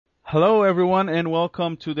Hello, everyone, and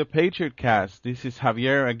welcome to the Patriot Cast. This is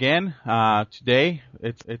Javier again. Today,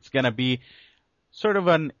 it's gonna be sort of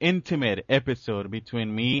an intimate episode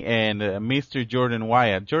between me and Mr. Jordan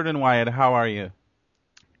Wyatt. Jordan Wyatt, how are you?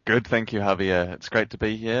 Good, thank you, Javier. It's great to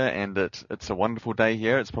be here, and it's a wonderful day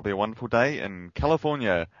here. It's probably a wonderful day in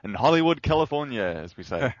California, in Hollywood, California, as we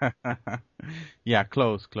say. Yeah,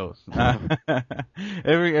 close, close.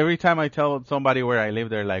 Every time I tell somebody where I live,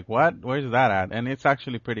 they're like, "What? Where's that at?" And it's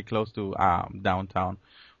actually pretty close to downtown.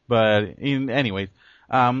 But anyways, Is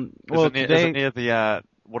well, is it today. near the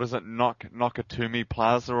what is it, Nakatomi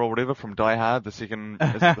Plaza or whatever from Die Hard? The second,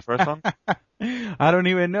 is it the first one? I don't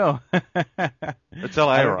even know. It's I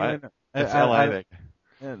LA, don't right? even know. It's LA.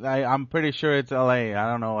 I'm pretty sure it's LA. I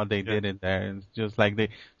don't know what they Yeah, did it there. It's just like they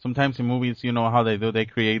sometimes in movies, you know how they do. They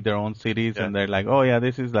create their own cities, yeah. and they're like, "Oh yeah,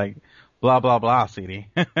 this is like blah blah blah city."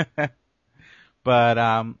 But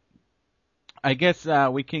I guess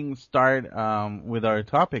we can start with our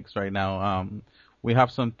topics right now. We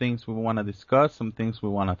have some things we want to discuss, some things we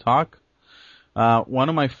want to talk. One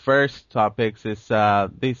of my first topics is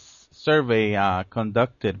this survey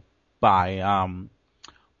conducted by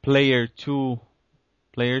Player Two,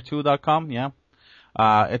 Player2.com. Yeah,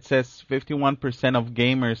 it says 51% of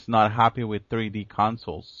gamers not happy with 3D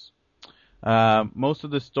consoles. Most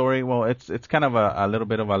of the story, well, it's kind of a little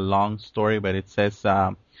bit of a long story, but it says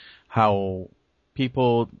how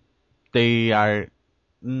people they are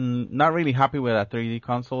not really happy with a 3D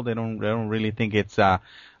console. They don't really think it's it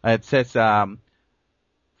says 44%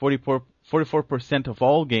 of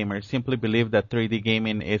all gamers simply believe that 3D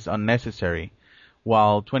gaming is unnecessary,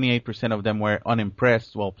 while 28% of them were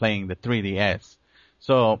unimpressed while playing the 3DS.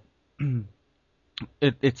 So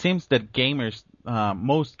it seems that gamers,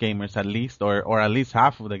 most gamers at least, or at least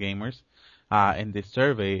half of the gamers in this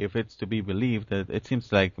survey, if it's to be believed, that it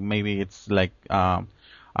seems like maybe it's like out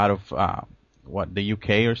of what, the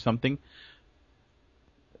UK or something.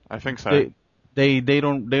 I think so. They they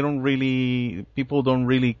don't really, people don't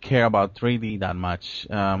really care about 3D that much.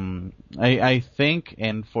 I think,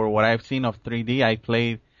 and for what I've seen of 3D, I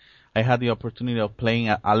had the opportunity of playing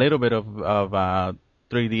a little bit of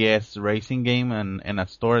 3DS racing game in a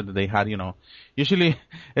store that they had. Usually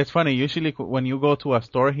it's funny. Usually when you go to a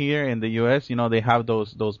store here in the US, they have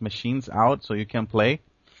those machines out so you can play,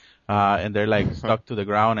 and they're like stuck to the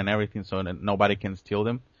ground and everything, so that nobody can steal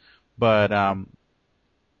them. But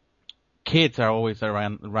kids are always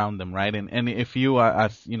around them, right? And if you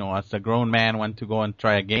as a grown man want to go and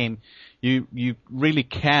try a game, you really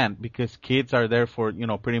can't, because kids are there for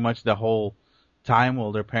pretty much the whole time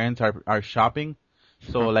while their parents are shopping.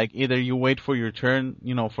 So like either you wait for your turn,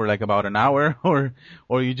 for like about an hour, or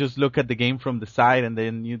you just look at the game from the side and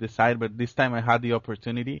then you decide. But this time I had the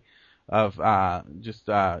opportunity of just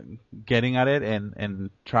getting at it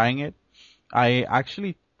and trying it. I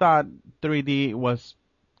actually thought 3D was,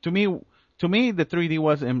 to me to me the 3D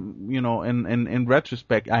was in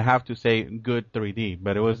retrospect, I have to say, good 3D,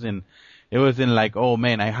 but it was in like, oh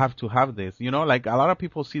man, I have to have this. Like a lot of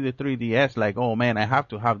people see the 3DS like, oh man, I have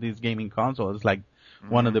to have this gaming console. It's like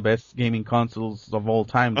one of Hmm. the best gaming consoles of all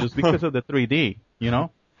time just because of the 3D.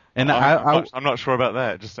 And I'm not sure about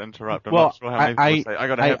that. Just to interrupt. I'm not well, sure how many people say I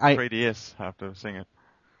gotta have I 3DS after seeing it.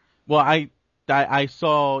 well, I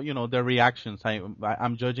saw, the reactions.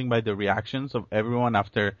 I'm judging by the reactions of everyone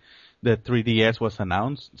after the 3DS was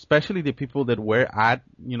announced, especially the people that were at,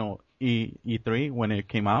 E3 when it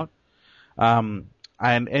came out. And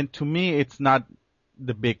to me, it's not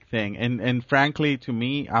the big thing. And frankly, to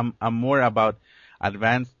me, I'm more about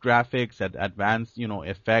advanced graphics, advanced,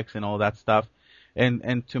 effects and all that stuff.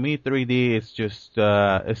 And to me, 3D is just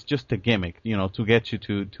a gimmick, to get you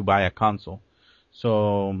to buy a console.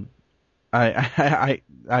 So I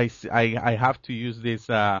have to use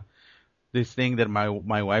this thing that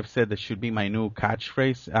my wife said that should be my new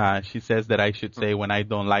catchphrase. She says that I should say when I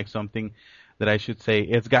don't like something, that I should say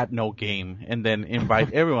it's got no game, and then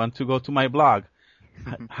invite everyone to go to my blog,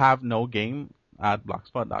 have no game at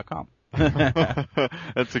blogspot.com.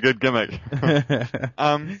 That's a good gimmick.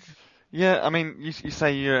 Um, yeah, I mean, you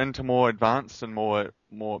say you're into more advanced and more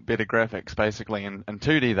better graphics, basically, in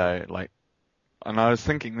 2D though, like, and I was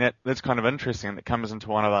thinking that that's kind of interesting. That comes into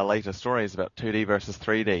one of our later stories about 2D versus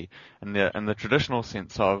 3D, in the traditional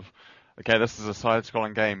sense of, okay, this is a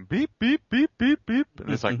side-scrolling game, beep beep beep beep beep, and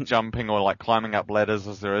there's like jumping or like climbing up ladders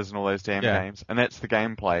as there is in all those damn Yeah. games, and that's the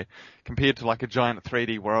gameplay. Compared to like a giant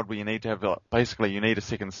 3D world where you need to have basically you need a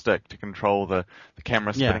second stick to control the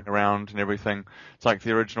camera Yeah. spinning around and everything. It's like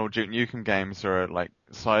the original Duke Nukem games are like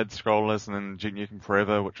side scrollers, and then Duke Nukem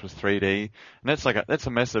Forever, which was 3D, and that's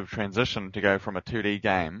a massive transition to go from a 2D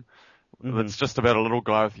game Mhm. It's just about a little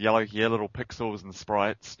guy with yellow hair, little pixels and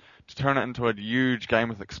sprites, to turn it into a huge game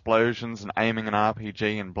with explosions and aiming an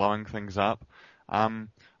RPG and blowing things up. Um,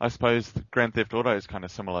 I suppose Grand Theft Auto is kind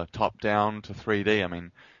of similar, top down to 3D. I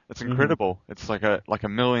mean, it's Mhm. incredible. It's like a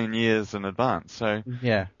million years in advance. So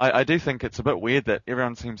Yeah. I do think it's a bit weird that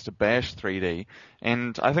everyone seems to bash 3D,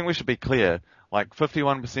 and I think we should be clear. Like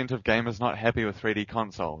 51% of gamers not happy with 3D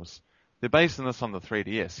consoles. They're basing this on the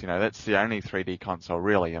 3DS. That's the only 3D console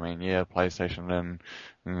really. I mean, yeah, PlayStation and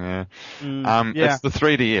yeah. Yeah. It's the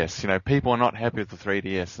 3DS. People are not happy with the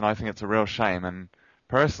 3DS, and I think it's a real shame. And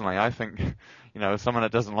personally, I think, as someone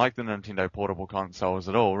that doesn't like the Nintendo portable consoles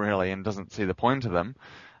at all, really, and doesn't see the point of them,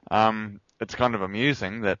 it's kind of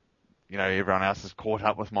amusing that, everyone else is caught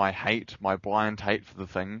up with my hate, my blind hate for the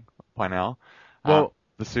thing by now. Well,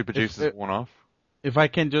 The super if juice is worn off. if I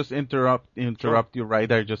can just Sure. interrupt you right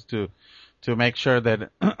there, just to make sure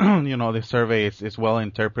that the survey is well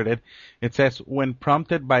interpreted. It says when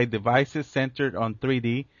prompted by devices centered on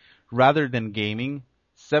 3D rather than gaming,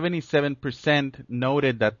 77%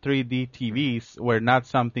 noted that 3D Mm, TVs were not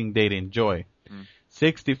something they'd enjoy. mm,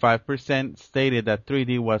 65% stated that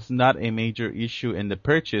 3D was not a major issue in the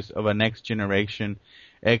purchase of a next generation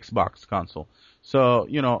Xbox console. So,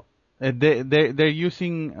 they're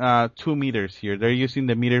using 2 meters here. They're using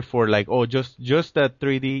the meter for like, oh, just that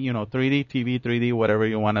 3D, 3D TV, 3D, whatever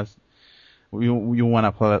you wanna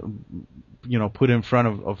put in front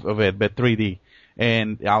of it, but 3D,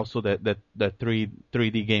 and also the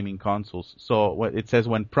 3D gaming consoles. So what it says,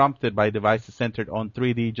 when prompted by devices centered on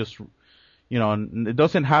 3D, just it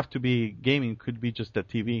doesn't have to be gaming, it could be just a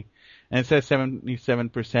TV. And it says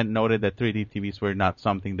 77% noted that 3D TVs were not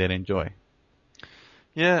something they'd enjoy.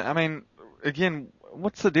 Yeah, I mean, again,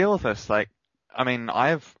 what's the deal with this? Like, I mean,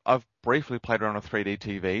 I've briefly played around with 3D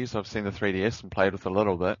TVs. I've seen the 3DS and played with a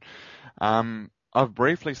little bit. I've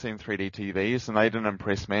briefly seen 3D TVs and they didn't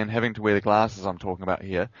impress me. And having to wear the glasses I'm talking about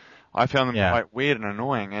here, I found them Yeah. quite weird and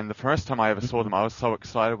annoying. And the first time I ever saw them, I was so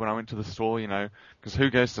excited when I went to the store, because who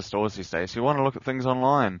goes to stores these days? You want to look at things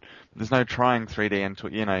online. But there's no trying 3D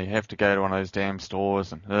until, you have to go to one of those damn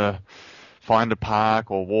stores and, find a park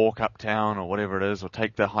or walk uptown or whatever it is, or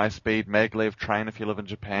take the high-speed maglev train if you live in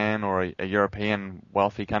Japan or a European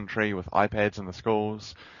wealthy country with iPads in the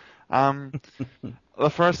schools. Um, the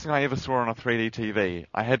first thing I ever saw on a 3D TV,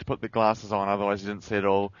 I had to put the glasses on, otherwise you didn't see it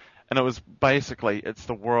all. And it was basically, it's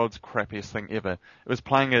the world's crappiest thing ever. It was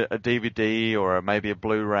playing a DVD or maybe a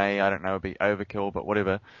Blu-ray, I don't know, it'd be overkill, but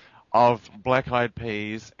whatever, of Black Eyed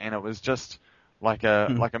Peas, and it was just like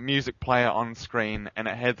a music player on screen, and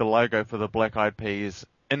it had the logo for the Black Eyed Peas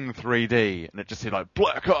in 3D, and it just said like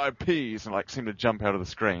Black Eyed Peas, and like seemed to jump out of the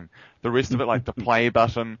screen. The rest of it, like the play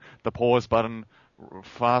button, the pause button,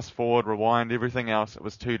 fast forward, rewind, everything else, it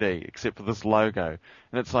was 2D except for this logo.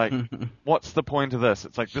 And it's like, what's the point of this?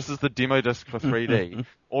 It's like, this is the demo disc for 3D.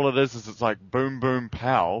 All it is it's like boom boom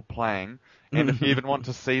pow playing. And if you even want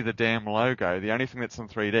to see the damn logo, the only thing that's in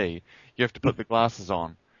 3D, you have to put the glasses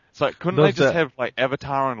on. So couldn't they Those just have like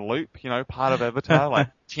Avatar on loop, part of Avatar, like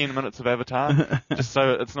 10 minutes of Avatar, just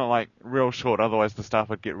so it's not like real short, otherwise the staff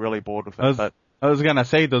would get really bored with I it. was But I was gonna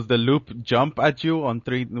say, does the loop jump at you on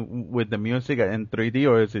three with the music in 3D,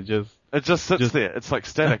 or is it just it just sits just? there. It's like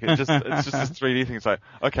static. It's just this 3D thing. It's like,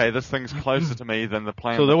 okay, this thing's closer to me than the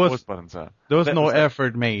play So and the there pause was buttons are. there was That no was it.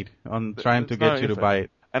 effort made on trying to There's no get you to effort. buy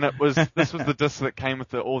it. And this was the disc that came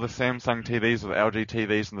with all the Samsung TVs or the LG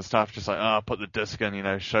TVs, and the staff just like, put the disc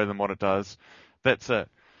in, show them what it does. That's it.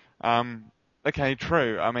 Okay,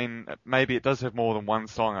 true. I mean, maybe it does have more than one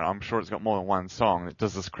song, and I'm sure it's got more than one song that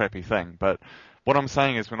does this crappy thing. But what I'm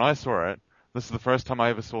saying is, when I saw it, this is the first time I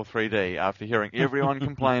ever saw 3D after hearing everyone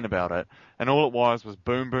complain about it, and all it was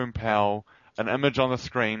boom boom pow, an image on the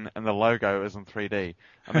screen, and the logo is in 3D.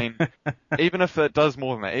 I mean, even if it does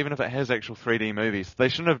more than that, even if it has actual 3D movies, they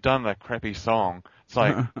shouldn't have done a crappy song. It's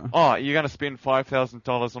like, oh, you're going to spend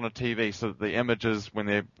 $5,000 on a TV so that the images, when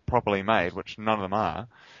they're properly made, which none of them are,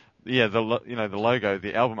 yeah, the logo,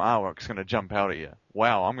 the album artwork's going to jump out at you.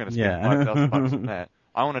 Wow, I'm going to spend $5,000 on Yeah. that.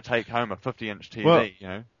 I want to take home a 50-inch Well,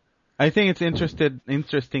 TV. I think it's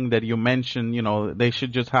interesting that you mentioned, they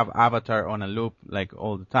should just have Avatar on a loop like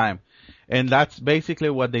all the time. And that's basically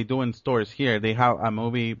what they do in stores here. They have a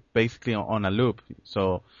movie basically on a loop.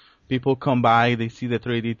 So people come by, they see the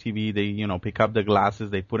 3D TV, they, pick up the glasses,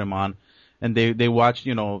 they put them on, and they watch,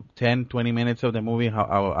 10, 20 minutes of the movie,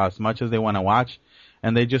 as much as they want to watch.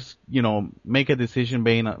 And they just, make a decision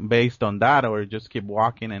based on that, or just keep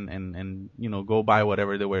walking and go buy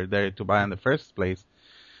whatever they were there to buy in the first place.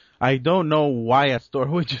 I don't know why a store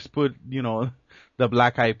would just put, the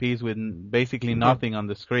Black Eyed Peas with basically nothing on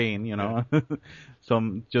the screen, Yeah.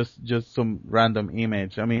 some just some random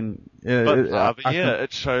image. I mean, But Harvey, I yeah, can,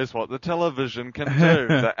 it shows what the television can do.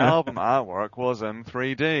 The album artwork was in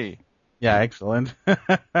 3D. yeah, excellent.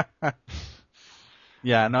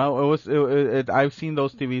 Yeah, no, I've seen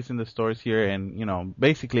those TVs in the stores here, and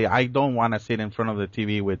basically, I don't want to sit in front of the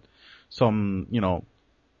TV with some,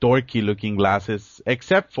 dorky looking glasses,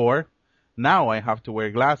 except for now I have to wear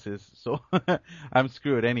glasses, so I'm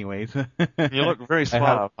screwed anyways. You look very I have,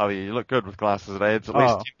 smart, Harvey. You look good with glasses. It adds at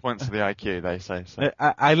least oh, 10 points to the IQ, they say. So.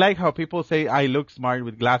 I like how people say I look smart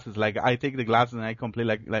with glasses. Like I take the glasses and I complete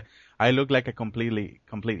like I look like a complete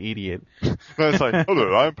idiot. No, it's like,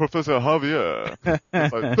 hello, I'm Professor Javier.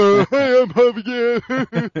 It's like, hey, I'm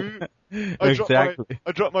Javier. Exactly.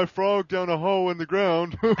 I dropped my frog down a hole in the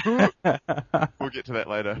ground. We'll get to that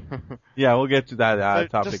later. Yeah, we'll get to that So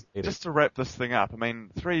topic later. just to wrap this thing up, I mean,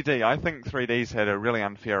 3D, I think 3D's had a really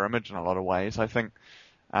unfair image in a lot of ways. I think,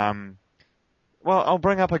 well, I'll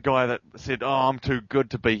bring up a guy that said, oh, I'm too good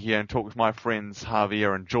to be here and talk with my friends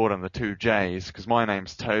Javier and Jordan, the two J's, because my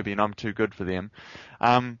name's Toby and I'm too good for them.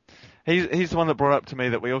 He's the one that brought up to me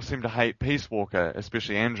that we all seem to hate Peace Walker,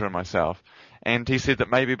 especially Andrew and myself. And he said that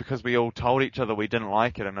maybe because we all told each other we didn't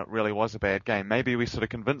like it and it really was a bad game, maybe we sort of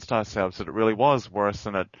convinced ourselves that it really was worse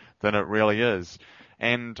than it really is.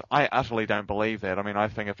 And I utterly don't believe that. I mean, I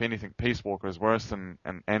think if anything, Peace Walker is worse than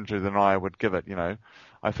Andrew than I would give it.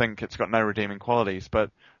 I think it's got no redeeming qualities. But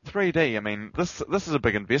 3D, I mean, this is a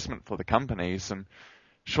big investment for the companies, and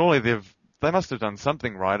surely they must have done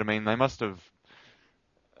something right. I mean, they must have.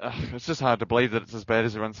 It's just hard to believe that it's as bad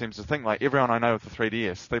as everyone seems to think. Like everyone I know with the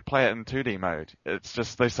 3DS, they play it in 2D mode. It's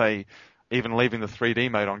just they say even leaving the 3D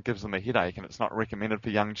mode on gives them a headache, and it's not recommended for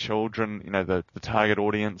young children. The target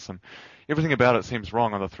audience and everything about it seems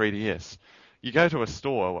wrong on the 3DS. You go to a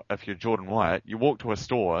store, if you're Jordan Wyatt, you walk to a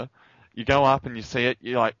store, you go up and you see it,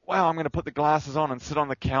 you're like, wow, I'm going to put the glasses on and sit on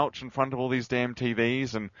the couch in front of all these damn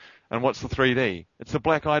TVs, and what's the 3D? It's the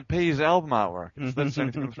Black Eyed Peas album artwork. That's the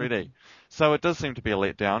only thing in 3D. So it does seem to be a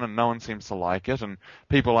letdown, and no one seems to like it, and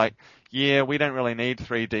people are like, yeah, we don't really need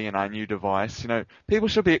 3D in our new device. People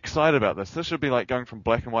should be excited about this. This should be like going from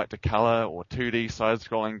black and white to color, or 2D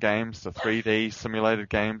side-scrolling games to 3D simulated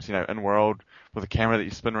games, in world with a camera that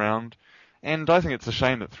you spin around. And I think it's a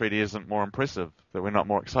shame that 3D isn't more impressive, that we're not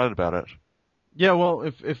more excited about it. Yeah, well,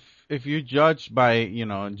 if you judge by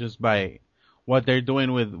just by what they're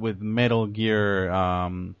doing with Metal Gear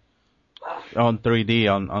on 3D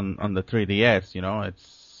on the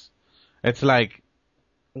 3DS, it's like,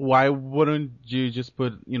 why wouldn't you just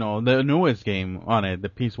put the newest game on it, the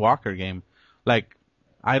Peace Walker game? Like,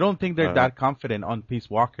 I don't think they're that confident on Peace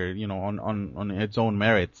Walker, on its own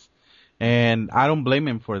merits. And I don't blame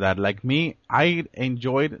him for that. Like me, I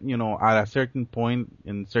enjoyed, at a certain point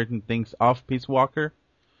in certain things of Peace Walker,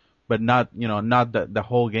 but not, not the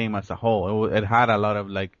whole game as a whole. It had a lot of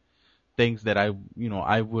like things that I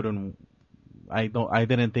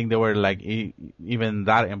didn't think they were like even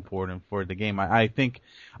that important for the game. I think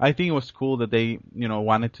it was cool that they,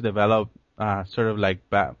 wanted to develop, sort of like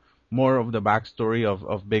more of the backstory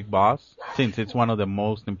of Big Boss, since it's one of the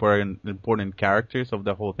most important characters of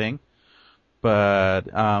the whole thing. But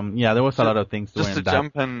yeah, there was a lot of things just to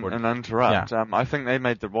jump in and interrupt. Yeah. I think they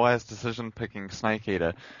made the wise decision picking Snake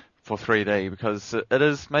Eater for 3D because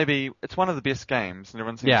it's one of the best games, and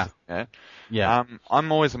everyone seems to think that. Yeah.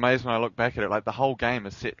 I'm always amazed when I look back at it. Like the whole game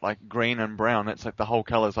is set like green and brown. It's like the whole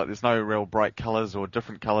colors. Like there's no real bright colors or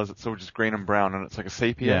different colors. It's all just green and brown, and it's like a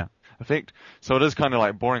sepia effect. So it is kind of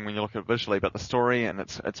like boring when you look at it visually, but the story and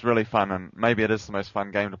it's really fun, and maybe it is the most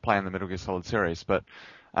fun game to play in the Metal Gear Solid series. But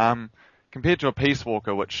compared to a Peace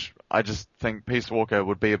Walker, which I just think Peace Walker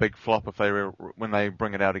would be a big flop if when they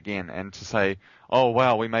bring it out again, and to say, oh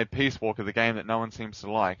wow, we made Peace Walker, the game that no one seems to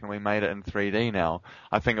like, and we made it in 3D now,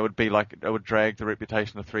 I think it would be like, it would drag the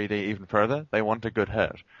reputation of 3D even further. They want a good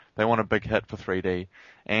hit. They want a big hit for 3D.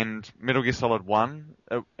 And Metal Gear Solid 1,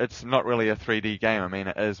 it's not really a 3D game. I mean,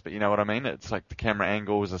 it is, but you know what I mean? It's like the camera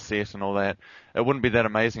angles are set and all that. It wouldn't be that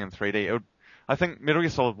amazing in 3D. I think Metal Gear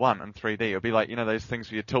Solid 1 in 3D, it would be like, those things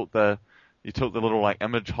where you tilt the little like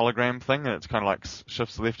image hologram thing, and it's kind of like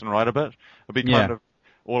shifts left and right a bit. It'd be kind of,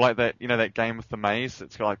 or like that, that game with the maze.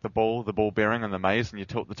 It's got like the ball bearing and the maze, and you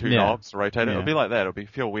tilt the two knobs to rotate it. It'd be like that. It'd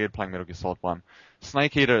feel weird playing Metal Gear Solid 1.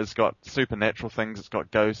 Snake Eater has got supernatural things. It's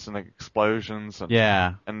got ghosts and explosions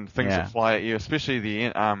and things that fly at you, especially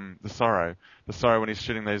the Sorrow. The Sorrow when he's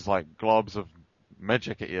shooting these like globs of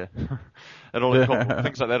magic at you.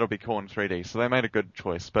 Things like that'll be cool in 3D. So they made a good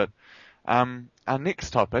choice, but. Our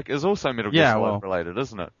next topic is also Metal Gear Solid related,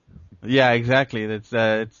 isn't it? Yeah, exactly. It's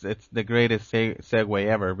the greatest segue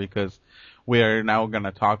ever because we are now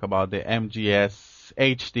gonna talk about the MGS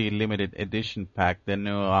HD limited edition pack, the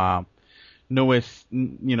newest,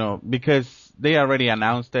 because they already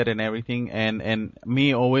announced it and everything, and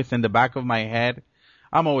me always in the back of my head,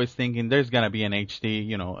 I'm always thinking there's gonna be an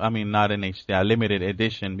HD, I mean not an HD, a limited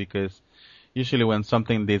edition because usually when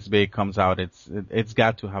something this big comes out, it's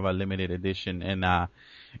got to have a limited edition, and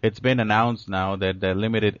it's been announced now that the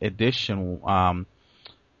limited edition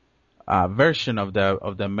version of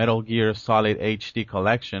the Metal Gear Solid HD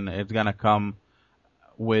collection, it's gonna come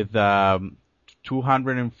with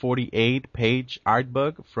 248 page art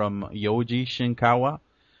book from Yoji Shinkawa.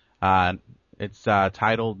 Uh, it's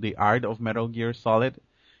titled The Art of Metal Gear Solid.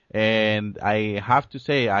 And I have to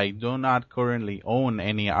say, I do not currently own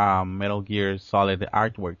any Metal Gear Solid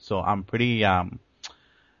artwork, so I'm pretty,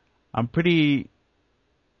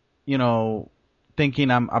 you know,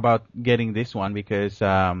 thinking I'm about getting this one because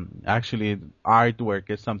actually artwork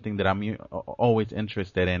is something that I'm always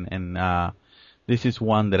interested in, and this is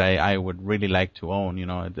one that I would really like to own.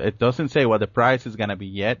 It doesn't say what the price is gonna be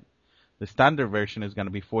yet. The standard version is gonna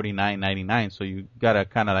be $49.99, so you gotta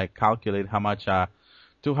kind of like calculate how much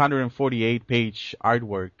 248 page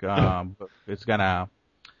artwork it's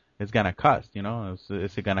gonna cost.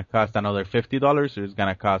 Is it gonna cost another $50 or is it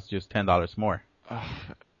gonna cost just $10 more?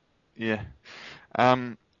 Yeah.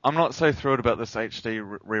 I'm not so thrilled about this HD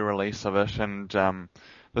re-release of it, and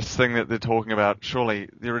this thing that they're talking about. Surely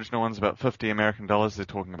the original one's about 50 American dollars. They're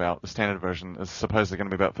talking about the standard version is supposedly going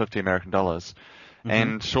to be about 50 American dollars, Hmm.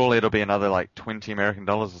 and surely it'll be another like 20 American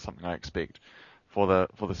dollars or something. I expect for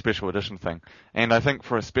the special edition thing. And I think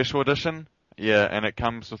for a special edition, yeah, and it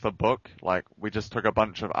comes with a book. Like we just took a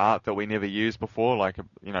bunch of art that we never used before, like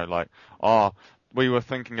oh, we were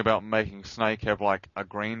thinking about making Snake have like a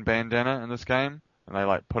green bandana in this game, and they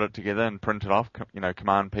like put it together and print it off,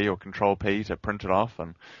 Command P or Control P to print it off,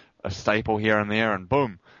 and a staple here and there, and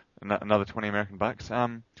boom, another 20 American bucks.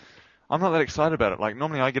 I'm not that excited about it. Like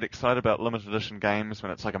normally I get excited about limited edition games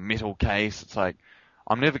when it's like a metal case. It's like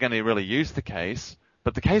I'm never going to really use the case,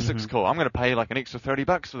 but the case looks Hmm. cool. I'm going to pay like an extra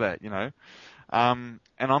 $30 for that. And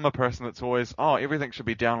I'm a person that's always, oh, everything should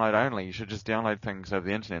be download only. You should just download things over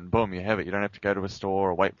the internet and boom, you have it. You don't have to go to a store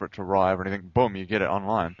or wait for it to arrive or anything. Boom, you get it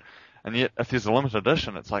online. And yet, if there's a limited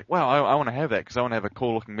edition, it's like, wow, I want to have that because I want to have a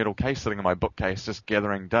cool looking metal case sitting in my bookcase just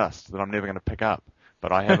gathering dust that I'm never going to pick up.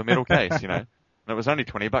 But I have a metal case. And it was only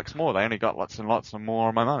 $20 more. They only got lots and lots and more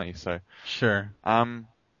on my money. So, Sure. um,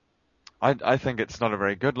 I think it's not a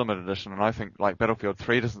very good limited edition, and I think like Battlefield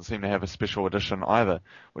 3 doesn't seem to have a special edition either,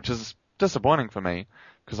 which is disappointing for me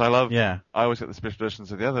because Yeah. I always get the special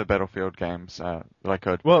editions of the other Battlefield games that I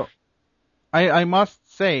could. Well, I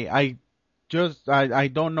must say I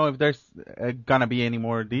don't know if there's gonna be any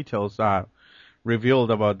more details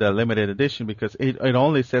revealed about the limited edition because it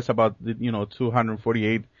only says about the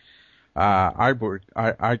 248 art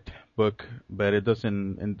book, but it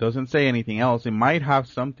doesn't say anything else. It might have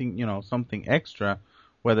something something extra,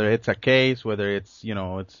 whether it's a case, whether it's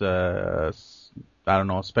I don't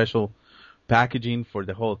know, special packaging for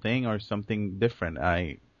the whole thing or something different.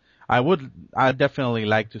 I definitely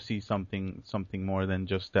like to see something more than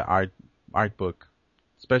just the art book,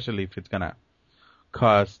 especially if it's gonna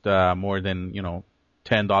cost more than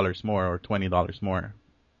 $10 more or $20 more.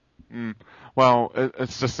 Mm. Well,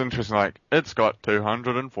 it's just interesting. Like, it's got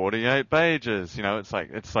 248 pages.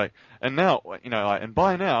 And now, and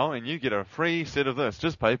buy now, and you get a free set of this.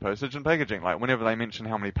 Just pay postage and packaging. Like, whenever they mention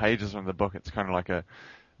how many pages are in the book, it's kind of like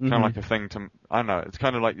Hmm. a thing to. I don't know. It's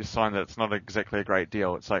kind of like your sign that it's not exactly a great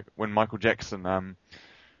deal. It's like when Michael Jackson, no,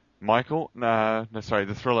 sorry,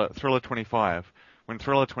 the Thriller 25. When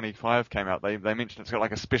Thriller 25 came out, they mentioned it's got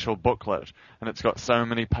like a special booklet, and it's got so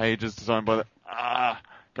many pages designed by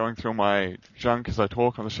going through my junk as I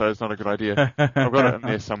talk on the show is not a good idea. I've got it in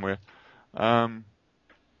there somewhere. Um,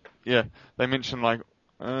 yeah, they mentioned like,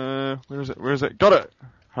 where is it? Where is it? Got it!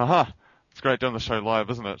 Haha! It's great doing the show live,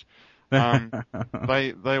 isn't it? Um,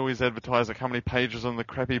 they always advertise like how many pages on the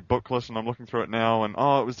crappy booklet, and I'm looking through it now, and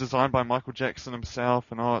oh, it was designed by Michael Jackson himself,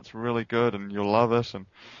 and oh, it's really good, and you'll love it,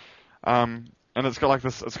 and it's got like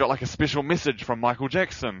this, it's got like a special message from Michael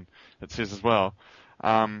Jackson. It says as well.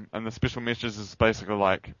 And the special message is basically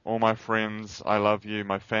like, all my friends, I love you,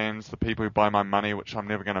 my fans, the people who buy my money, which I'm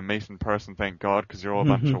never going to meet in person, thank God, because you're all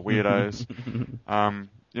a bunch of weirdos.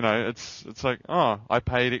 It's like, oh, I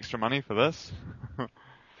paid extra money for this.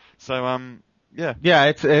 So, yeah.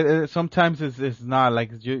 Yeah, sometimes it's not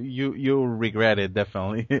like you regret it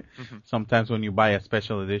definitely. Sometimes when you buy a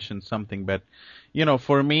special edition something, but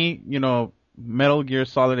for me, Metal Gear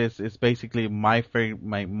Solid is basically my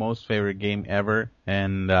most favorite game ever,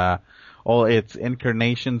 and all its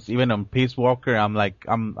incarnations, even on Peace Walker, I'm like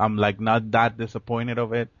not that disappointed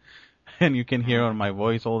of it, and you can hear Mm. on my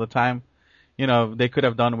voice all the time. They could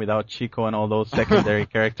have done without Chico and all those secondary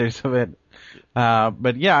characters of it.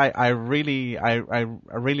 But yeah, I really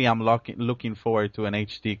am looking forward to an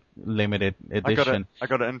HD limited edition. I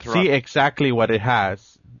gotta See interrupt. exactly what it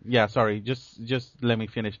has. Yeah, sorry, just let me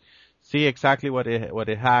finish. See exactly what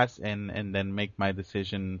it has, and then make my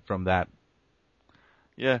decision from that.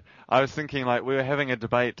 Yeah, I was thinking like we were having a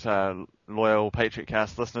debate, loyal Patriot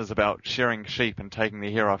Cast listeners, about shearing sheep and taking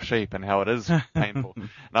the hair off sheep and how it is painful. And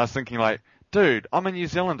I was thinking like, dude, I'm a New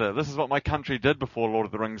Zealander. This is what my country did before Lord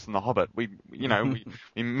of the Rings and The Hobbit. We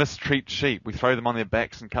mistreat sheep. We throw them on their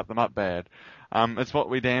backs and cut them up bad. It's what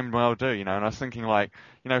we damn well do, And I was thinking like,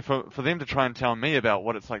 for them to try and tell me about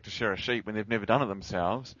what it's like to shear a sheep when they've never done it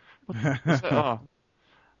themselves. What's that? Oh,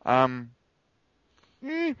 um,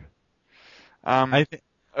 eh. I um. think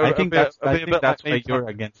I It'd think be a, that's it'd I be a think bit like that's me why you're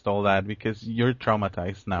against all that, because you're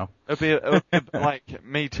traumatized now. it would be a bit like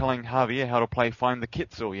me telling Javier how to play Find the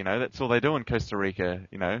Quetzal, That's all they do in Costa Rica,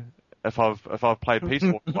 If I've played Peace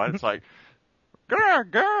Walker, right? It's like, grr,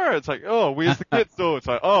 grr. It's like, oh, where's the Quetzal? It's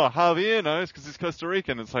like, oh, Javier knows because he's Costa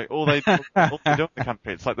Rican. It's like all they do in the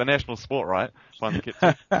country. It's like the national sport, right? Find the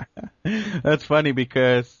Quetzal. That's funny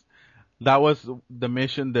because that was the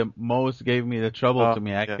mission that most gave me the trouble to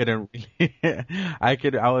me. I Yeah. couldn't really,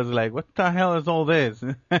 I was like, what the hell is all this?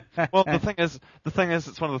 Well, the thing is,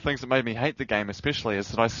 it's one of the things that made me hate the game, especially, is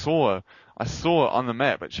that I saw on the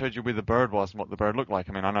map, it showed you where the bird was and what the bird looked like.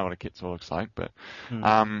 I mean, I know what a Quetzal looks like, but,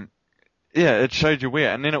 Hmm. yeah, it showed you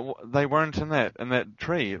where, and then they weren't in that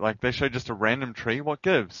tree. Like they showed just a random tree. What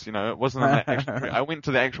gives? It wasn't in that actual tree. I went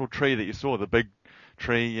to the actual tree that you saw, the big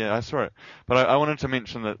tree. Yeah, I saw it. But I wanted to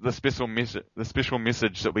mention that the special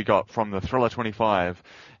message that we got from the Thriller 25,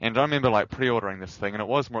 and I remember like pre-ordering this thing, and it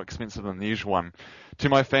was more expensive than the usual one. To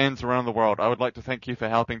my fans around the world, I would like to thank you for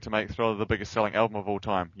helping to make Thriller the biggest selling album of all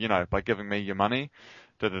time. By giving me your money.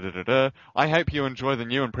 Da, da, da, da, da. I hope you enjoy the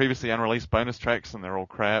new and previously unreleased bonus tracks, and they're all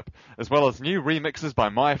crap, as well as new remixes by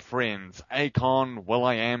my friends Akon,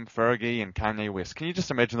 will.i.am, Fergie, and Kanye West. Can you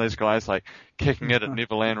just imagine those guys like kicking it at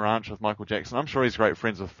Neverland Ranch with Michael Jackson? I'm sure he's great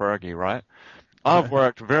friends with Fergie, right? I've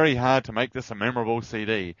worked very hard to make this a memorable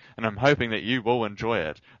CD, and I'm hoping that you will enjoy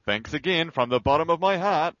it. Thanks again from the bottom of my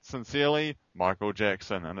heart. Sincerely, Michael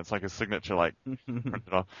Jackson. And it's like a signature, like,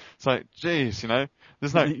 printed off. It's like, geez,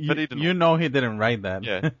 there's no, but he didn't, He didn't write that.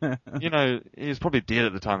 yeah. He was probably dead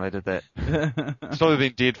at the time they did that. He's probably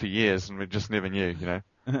been dead for years, and we just never knew.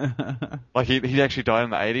 Like, he actually died in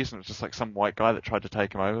the 80s, and it's just like some white guy that tried to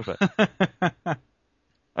take him over, but,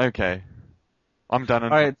 okay. I'm done All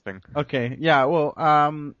right. interrupting. Okay. Yeah. Well,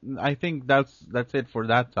 I think that's it for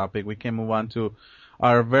that topic. We can move on to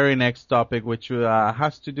our very next topic, which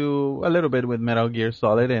has to do a little bit with Metal Gear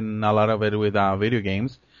Solid and a lot of it with video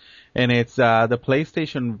games. And it's the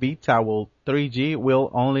PlayStation Vita 3G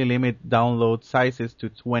will only limit download sizes to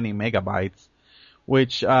 20 megabytes,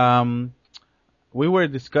 which we were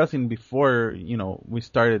discussing before we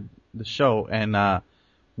started the show, and I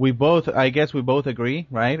guess we both agree,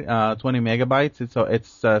 right? 20 megabytes,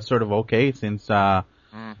 it's sort of okay since it's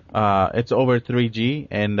over 3G,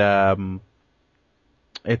 and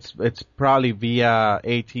it's probably via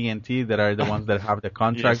AT&T that are the ones that have the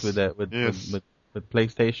contract Yes. with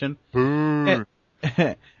PlayStation. Boo.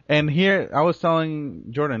 And here, I was telling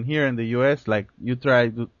Jordan, here in the US, like you try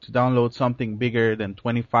to download something bigger than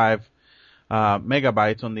 25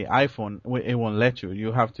 megabytes on the iPhone, it won't let you.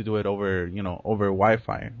 You have to do it over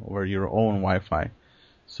Wi-Fi, over your own Wi-Fi.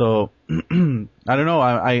 So I don't know.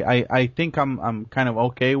 I think I'm kind of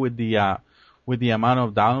okay with the amount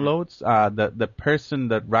of downloads. The person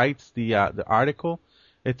that writes the article,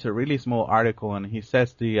 it's a really small article, and he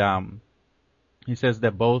says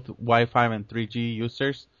that both Wi-Fi and 3G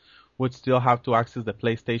users would still have to access the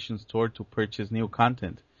PlayStation Store to purchase new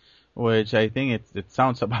content, which I think it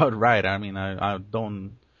sounds about right. I mean, I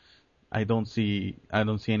don't see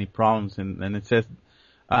any problems, and it says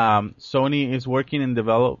Sony is working in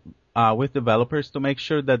with developers to make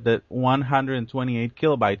sure that the 128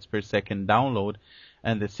 kilobytes per second download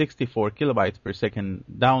and the 64 kilobytes per second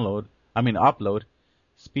upload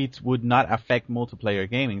speeds would not affect multiplayer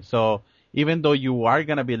gaming. So even though you are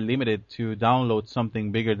gonna be limited to download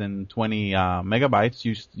something bigger than 20 megabytes,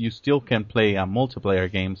 you still can play multiplayer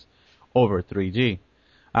games over 3G.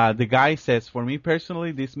 The guy says, for me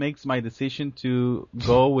personally, this makes my decision to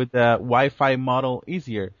go with the Wi-Fi model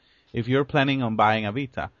easier if you're planning on buying a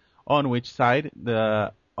Vita. On which side,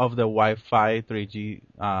 the of the Wi-Fi 3G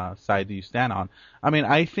side do you stand on? I mean,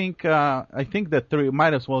 I think that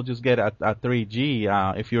might as well just get a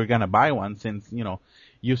 3G if you're gonna buy one, since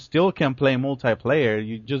you still can play multiplayer.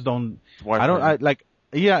 You just don't. I don't. Wi-Fi. I like.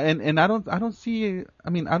 Yeah, and I don't see. I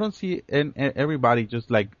mean, I don't see everybody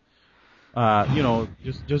just like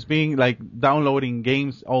just being like downloading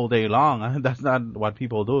games all day long. That's not what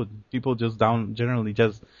people do. People just generally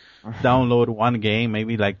just download one game,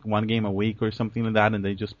 maybe like one game a week or something like that, and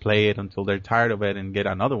they just play it until they're tired of it and get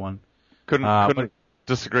another one. Couldn't But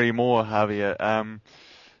disagree more, Javier.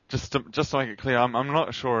 Just to make it clear, I'm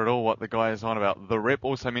not sure at all what the guy is on about. The rep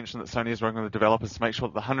also mentioned that Sony is working with the developers to make sure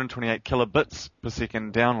that the 128 kilobits per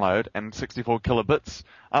second download and 64 kilobits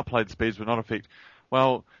upload speeds would not affect.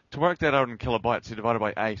 Well, to work that out in kilobytes, you divide it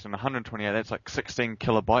by 8, and 128, that's like 16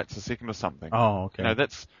 kilobytes a second or something. oh, okay.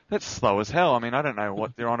 That's slow as hell. I mean, I don't know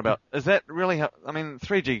what they're on about. Is that really how, I mean,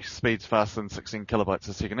 3G speed's faster than 16 kilobytes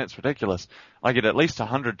a second. That's ridiculous. I get at least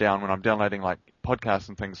 100 down when I'm downloading like podcasts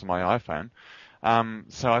and things on my iPhone.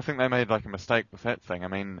 So I think they made like a mistake with that thing. I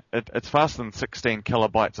mean, it's faster than 16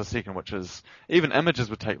 kilobytes a second, which is, even images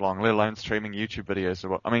would take long, let alone streaming YouTube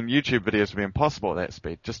videos. I mean, YouTube videos would be impossible at that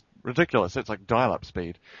speed. Just ridiculous. It's like dial-up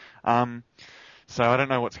speed. So I don't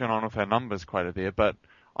know what's going on with our numbers quoted there, but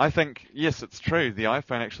I think, yes, it's true. The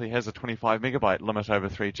iPhone actually has a 25 megabyte limit over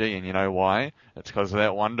 3G, and you know why? It's because of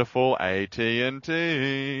that wonderful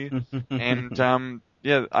AT&T. And,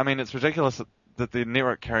 yeah, I mean, it's ridiculous that the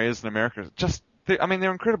network carriers in America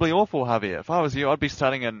they're incredibly awful, Javier. If I was you, I'd be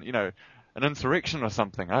starting an insurrection or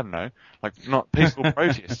something. I don't know, like not peaceful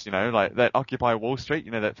protest, like that Occupy Wall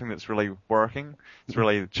Street, that thing that's really working. It's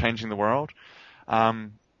really changing the world. No,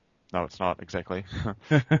 it's not exactly.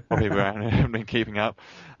 Probably haven't been keeping up.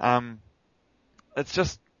 It's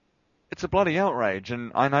a bloody outrage,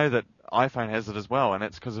 and I know that iPhone has it as well, and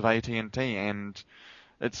it's because of AT&T, and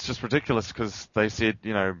it's just ridiculous because they said,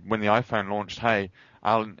 when the iPhone launched, hey,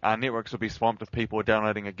 our networks will be swamped with people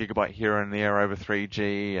downloading a gigabyte here and there over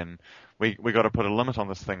 3G, and we got to put a limit on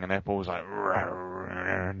this thing, and Apple was like,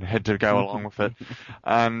 and had to go along with it,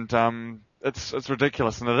 and it's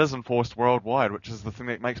ridiculous, and it is enforced worldwide, which is the thing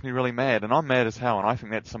that makes me really mad, and I'm mad as hell, and I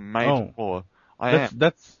think that's a major flaw.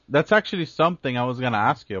 That's actually something I was gonna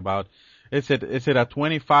ask you about. Is it a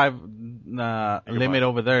 25 limit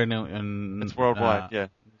over there in it's worldwide, yeah.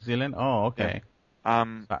 New Zealand? Oh, okay.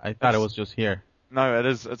 Yeah. I thought it was just here. No, it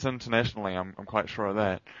is. It's internationally. I'm quite sure of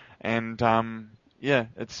that. And yeah,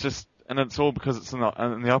 it's just, and it's all because it's in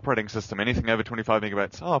the operating system. Anything over 25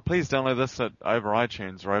 megabytes. Oh, please download this over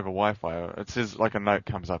iTunes or over Wi-Fi. It says like a note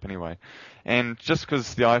comes up anyway. And just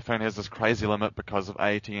because the iPhone has this crazy limit because of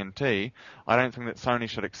AT&T, I don't think that Sony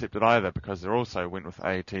should accept it either, because they also went with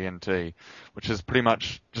AT&T, which is pretty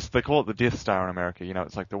much just, they call it the Death Star in America.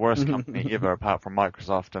 It's like the worst company ever, apart from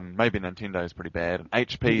Microsoft, and maybe Nintendo is pretty bad, and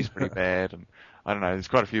HP is pretty bad, and I don't know, there's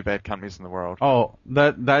quite a few bad companies in the world. Oh,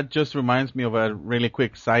 that just reminds me of a really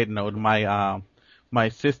quick side note. My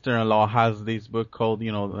sister-in-law has this book called,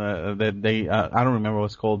 that they, I don't remember what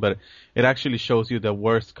it's called, but it actually shows you the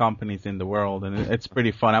worst companies in the world, and it's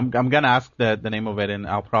pretty fun. I'm gonna ask the name of it, and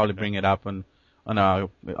I'll probably bring it up on a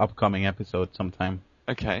upcoming episode sometime.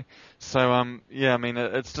 Okay. So, yeah, I mean,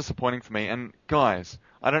 it's disappointing for me. And guys,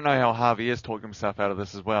 I don't know how Harvey has talked himself out of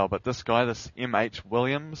this as well, but this guy, this M.H.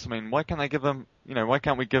 Williams, I mean, why can't they give him, why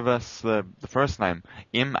can't we give us the first name?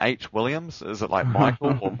 M.H. Williams? Is it like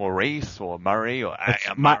Michael or Maurice or Murray or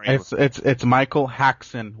Murray? It's Michael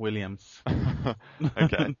Haxon Williams.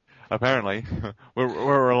 Okay. Apparently.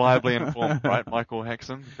 We're reliably informed, right? Michael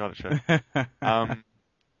Haxon? Got it, sure.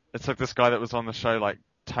 It's like this guy that was on the show, like,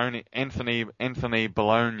 Anthony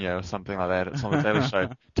Bologna or something like that. It's on the Daily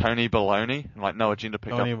Show. Tony Baloney, like No Agenda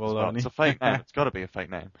picked Tony up. Baloney. It's a fake name. It's got to be a fake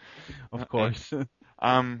name. Of course.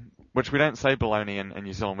 Which we don't say bologna in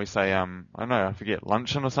New Zealand. We say, I don't know, I forget,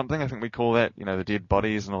 luncheon or something. I think we call that, the dead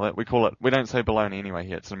bodies and all that. We don't say bologna anyway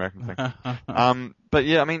here. It's an American thing. But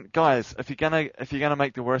yeah, I mean, guys, if you're gonna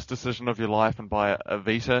make the worst decision of your life and buy a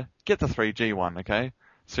Vita, get the 3G one, okay?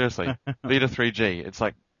 Seriously, Vita 3G. It's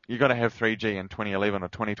like, you got to have 3G in 2011 or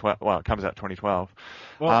 2012. Well, it comes out 2012.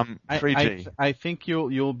 Well, 3G. I think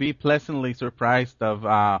you'll be pleasantly surprised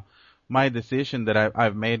of my decision that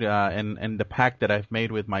I've made and the pact that I've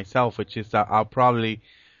made with myself, which is I'll probably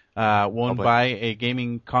won't buy a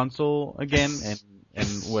gaming console again, and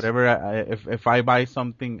whatever if I buy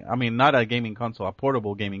something, I mean not a gaming console, a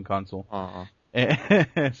portable gaming console.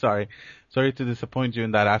 Sorry to disappoint you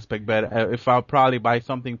in that aspect, but if I'll probably buy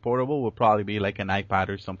something portable, will probably be like an iPad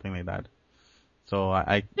or something like that. So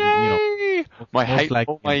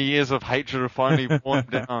my years of hatred are finally worn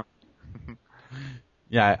down.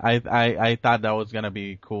 Yeah, I thought that was gonna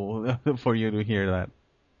be cool for you to hear that.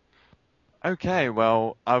 Okay,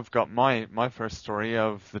 well, I've got my first story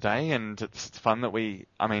of the day, and it's fun that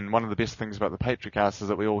I mean, one of the best things about the Patriotcast is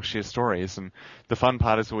that we all share stories, and the fun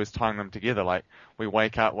part is always tying them together. Like, we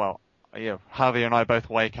wake up, well, yeah, Harvey and I both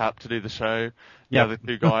wake up to do the show. The Yep. other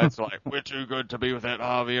two guys are like, we're too good to be with that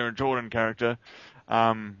Harvey and Jordan character.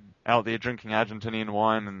 Out there drinking Argentinian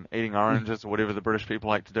wine and eating oranges or whatever the British people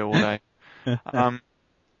like to do all day. Um,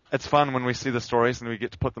 it's fun when we see the stories and we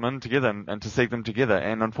get to put them in together and to seek them together.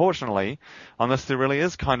 And unfortunately, on this, there really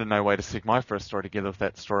is kind of no way to seek my first story together with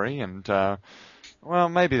that story. And, well,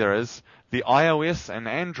 maybe there is. The iOS and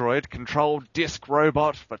Android controlled desk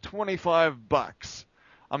robot for $25.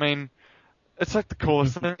 I mean, it's like the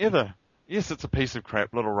coolest thing ever. Yes, it's a piece of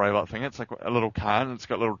crap little robot thing. It's like a little car and it's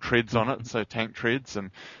got little treads on it, so tank treads, and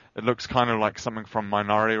it looks kind of like something from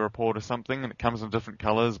Minority Report or something, and it comes in different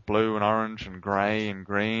colors, blue and orange and grey and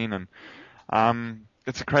green, and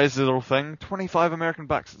it's a crazy little thing. 25 American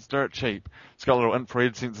bucks. It's dirt cheap. It's got little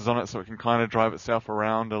infrared sensors on it so it can kind of drive itself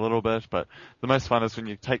around a little bit, but the most fun is when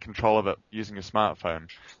you take control of it using your smartphone,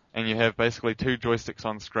 and you have basically two joysticks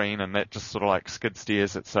on screen, and that just sort of like skid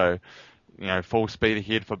steers it, so full speed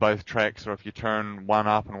ahead for both tracks, or if you turn one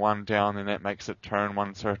up and one down, then that makes it turn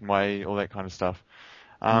one certain way, all that kind of stuff.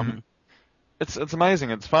 Hmm. It's amazing,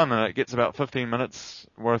 it's fun, and it gets about 15 minutes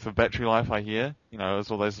worth of battery life, I hear. It's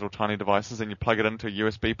all those little tiny devices, and you plug it into a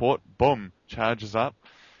USB port, boom, charges up.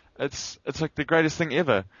 It's like the greatest thing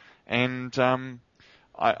ever. And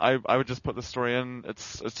I would just put the story in.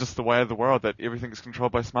 It's just the way of the world that everything's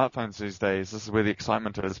controlled by smartphones these days. This is where the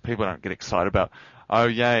excitement is. People don't get excited about, oh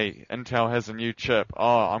yay, Intel has a new chip.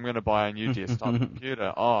 Oh, I'm going to buy a new desktop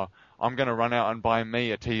computer. Oh, I'm going to run out and buy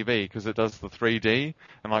me a TV because it does the 3D,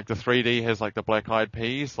 and like the 3D has like the Black Eyed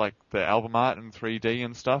Peas, like the album art in 3D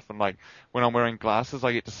and stuff. And like when I'm wearing glasses,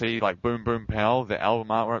 I get to see like Boom Boom Pow, the album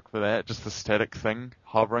artwork for that, just the static thing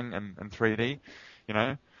hovering in 3D, you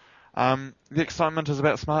know. The excitement is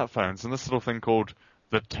about smartphones and this little thing called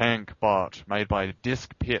the Tank Bot, made by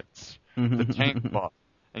Desk Pets. The Tank Bot.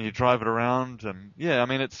 And you drive it around, and yeah, I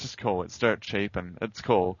mean, it's just cool. It's dirt cheap, and it's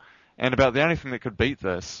cool. And about the only thing that could beat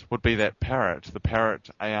this would be that Parrot, the Parrot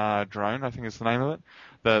AR drone, I think is the name of it.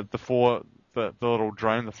 The little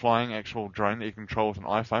drone, the flying actual drone that you control with an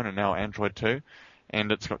iPhone and now Android too.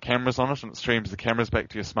 And it's got cameras on it, and it streams the cameras back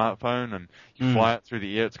to your smartphone, and you fly it through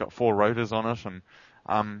the air. It's got 4 rotors on it,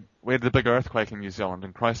 and we had the big earthquake in New Zealand,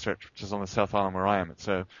 in Christchurch, which is on the South Island where I am. It's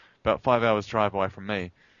about 5 hours drive away from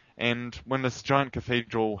me. And when this giant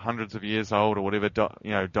cathedral, hundreds of years old or whatever,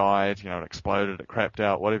 died, it exploded, it crapped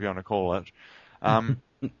out, whatever you want to call it,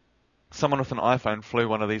 someone with an iPhone flew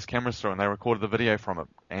one of these cameras through and they recorded the video from it.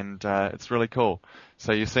 And it's really cool.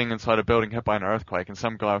 So you're seeing inside a building hit by an earthquake, and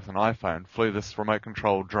some guy with an iPhone flew this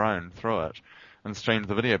remote-controlled drone through it and streamed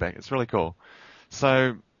the video back. It's really cool.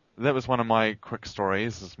 So that was one of my quick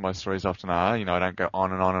stories, as most stories often are. I don't go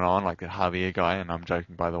on and on and on like the Javier guy, and I'm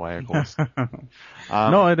joking, by the way, of course.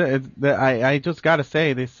 No, I just gotta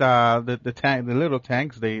say this, the little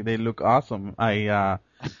tanks, they look awesome. I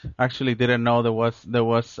actually didn't know there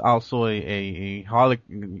was also a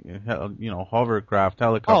hovercraft,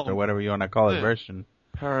 helicopter, Oh, whatever you wanna call it, yeah. version.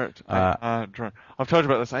 Parrot Uh, drone. I've told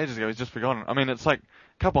you about this ages ago. It's just forgotten. I mean, it's like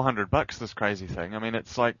a couple $100, this crazy thing. I mean,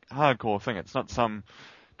 it's like a hardcore thing. It's not some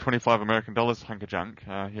 25 American dollars hunk of junk.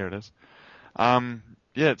 Here it is.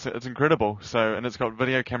 Yeah, it's incredible. So, and it's got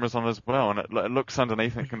video cameras on it as well, and it looks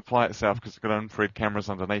underneath and it can fly itself because it's got infrared cameras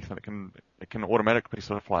underneath, and it can automatically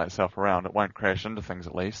sort of fly itself around. It won't crash into things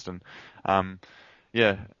at least, and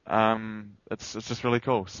yeah, it's just really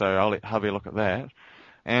cool. So I'll let Harvey look at that.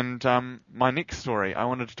 And my next story, I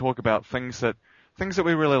wanted to talk about things that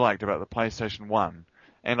we really liked about the PlayStation 1.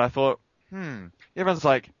 And I thought, everyone's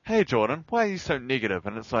like, hey Jordan, why are you so negative?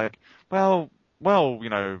 And it's like, well,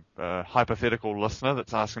 hypothetical listener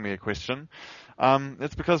that's asking me a question.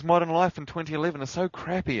 It's because modern life in 2011 is so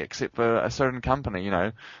crappy, except for a certain company.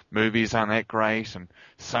 Movies aren't that great, and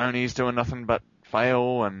Sony's doing nothing but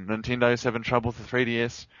fail, and Nintendo's having trouble with the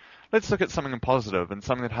 3DS. Let's look at something positive, and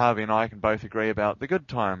something that Harvey and I can both agree about, the good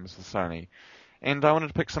times with Sony. And I wanted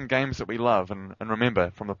to pick some games that we love and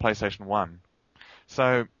remember from the PlayStation 1.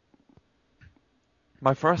 So,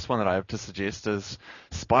 my first one that I have to suggest is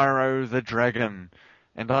Spyro the Dragon.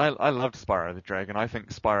 And I loved Spyro the Dragon. I think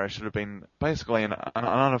Spyro should have been basically an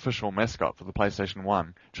unofficial mascot for the PlayStation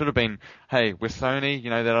 1. Should have been, hey, we're Sony,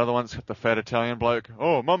 that other one's got the fat Italian bloke.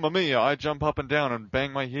 Oh, mamma mia, I jump up and down and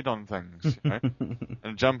bang my head on things,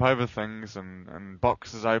 and jump over things, and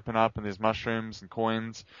boxes open up and there's mushrooms and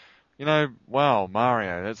coins. Wow,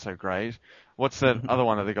 Mario, that's so great. What's that other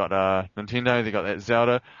one that they got? Nintendo, they got that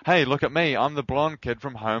Zelda. Hey, look at me. I'm the blonde kid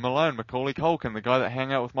from Home Alone, Macaulay Culkin, the guy that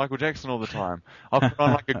hang out with Michael Jackson all the time. I've put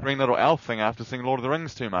on like a green little elf thing after seeing Lord of the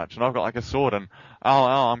Rings too much, and I've got like a sword, and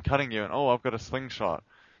I'm cutting you, and I've got a slingshot.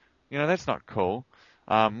 That's not cool.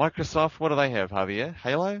 Microsoft, what do they have, Javier?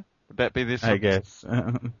 Halo? Would that be this? I guess.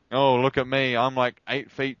 Oh, look at me. I'm like 8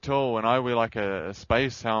 feet tall, and I wear like a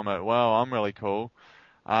space helmet. Wow, I'm really cool.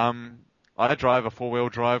 Um, I drive a four-wheel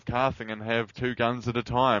drive car thing and have two guns at a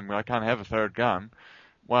time. I can't have a third gun.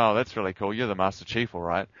 Wow, that's really cool. You're the Master Chief, all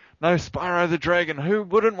right. No, Spyro the Dragon. Who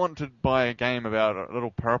wouldn't want to buy a game about a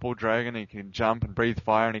little purple dragon? He can jump and breathe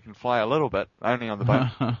fire, and he can fly a little bit, only on the boat.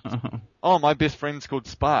 Oh, my best friend's called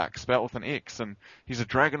Spark, spelled with an X, and he's a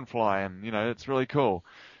dragonfly, and, it's really cool.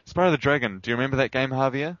 Spyro the Dragon, do you remember that game,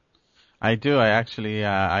 Javier? I do. I actually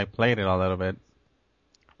I played it a little bit.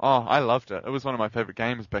 Oh, I loved it. It was one of my favorite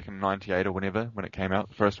games back in '98 or whenever, when it came out,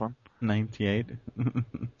 the first one. 98.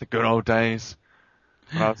 The good old days.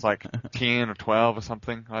 When I was like 10 or 12 or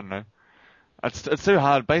something. I don't know. It's too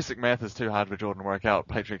hard. Basic math is too hard for Jordan to work out,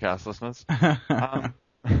 Patriotcast listeners.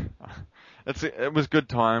 It was good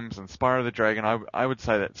times, and Spyro the Dragon, I would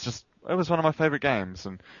say it was one of my favorite games,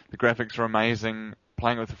 and the graphics were amazing.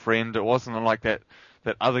 Playing with a friend, it wasn't like that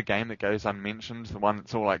other game that goes unmentioned, the one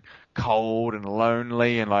that's all like cold and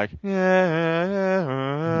lonely and like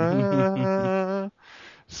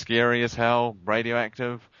scary as hell,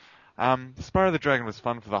 radioactive. Spyro the Dragon was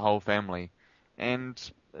fun for the whole family, and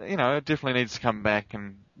it definitely needs to come back.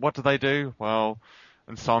 And what do they do? Well,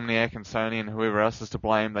 Insomniac and Sony and whoever else is to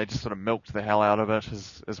blame, they just sort of milked the hell out of it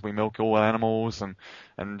as we milk all animals and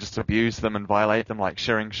just abuse them and violate them like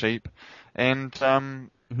shearing sheep. And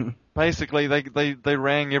basically they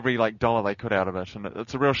rang every like dollar they could out of it, and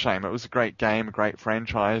it's a real shame. It was a great game, a great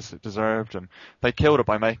franchise it deserved, and they killed it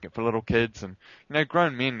by making it for little kids. And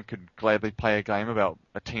grown men could gladly play a game about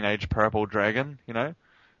a teenage purple dragon.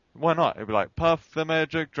 Why not? It'd be like Puff the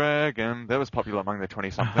Magic Dragon. That was popular among the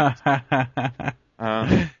 20-somethings.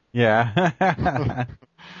 Yeah.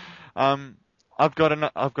 I've got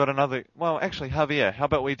another. Well, actually, Javier, how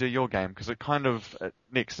about we do your game? Because it kind of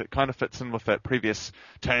fits in with that previous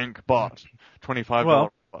tank bot $25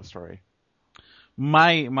 story.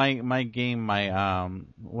 My game,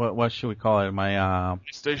 what should we call it? My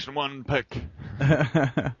PlayStation 1 pick.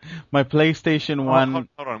 My PlayStation 1. Hold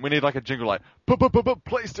on, we need like a jingle like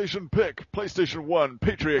PlayStation pick, PlayStation 1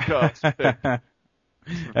 Patriotcast pick.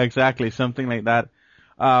 Exactly, something like that.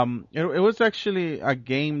 It was actually a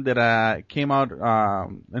game that came out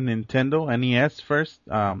on Nintendo NES first,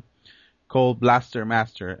 called Blaster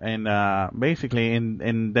Master, and basically in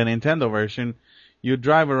the Nintendo version, you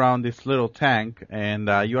drive around this little tank, and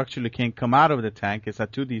you actually can come out of the tank. It's a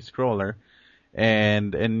 2D scroller,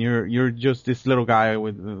 and you're just this little guy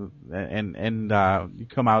with and you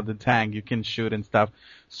come out of the tank, you can shoot and stuff,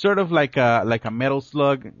 sort of like a Metal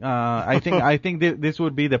Slug. I think this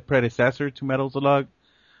would be the predecessor to Metal Slug.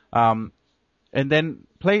 And then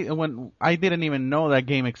when I didn't even know that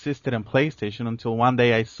game existed on PlayStation until one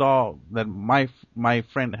day I saw that my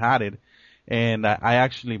friend had it, and I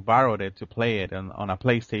actually borrowed it to play it on a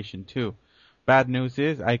PlayStation 2. Bad news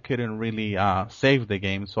is I couldn't really save the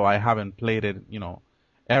game, so I haven't played it,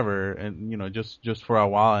 ever, and just for a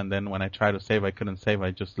while. And then when I tried to save, I couldn't save.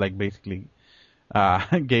 I just like basically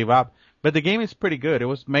gave up. But the game is pretty good. It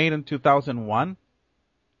was made in 2001.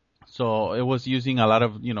 So it was using a lot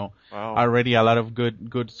of, Wow. already a lot of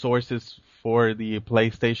good sources for the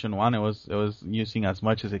PlayStation 1. It was using as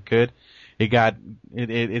much as it could. It's got,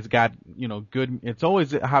 good, it's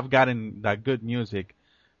always have gotten that good music.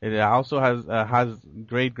 It also has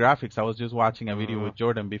great graphics. I was just watching a video with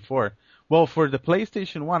Jordan before. Well, for the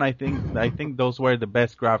PlayStation 1, I think those were the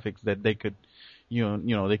best graphics that they could,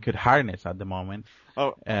 they could harness at the moment.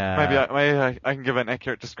 Oh, maybe I can give an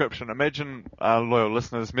accurate description. Imagine, loyal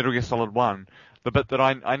listeners, Metal Gear Solid 1, the bit that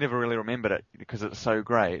I never really remembered it because it's so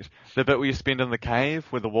great. The bit where you spend in the cave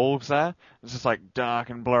where the wolves are, it's just like dark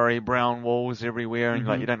and blurry brown walls everywhere, and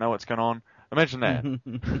like you don't know what's going on. Imagine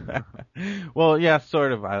that. Well, yeah,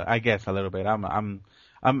 sort of. I guess a little bit. I'm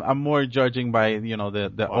more judging by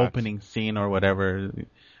the opening scene or whatever.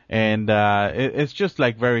 And it's just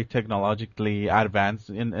like very technologically advanced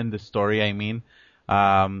in the story. I mean,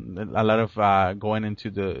 a lot of going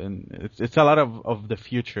into it's a lot of the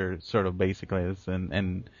future, sort of, basically.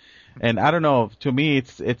 And I don't know. To me,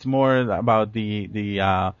 it's more about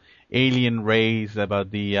the alien race,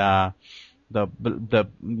 about the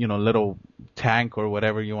little tank or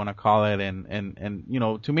whatever you want to call it.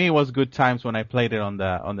 And to me, it was good times when I played it on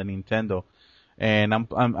the Nintendo. And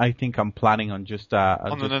I think I'm planning on just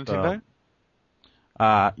on the Nintendo.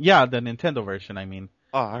 Yeah, the Nintendo version, I mean.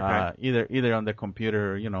 Oh, okay. Either on the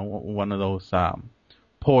computer, one of those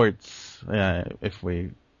ports, if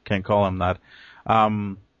we can call them that.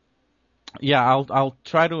 Um, yeah, I'll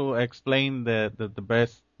try to explain the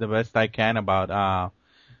best I can about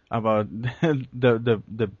the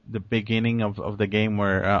beginning of the game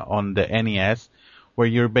where on the NES, where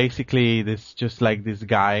you're basically this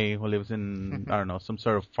guy who lives in, I don't know, some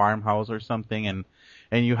sort of farmhouse or something, and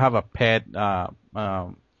you have a pet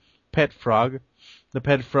frog. The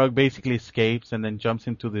pet frog basically escapes and then jumps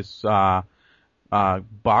into this box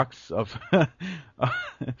of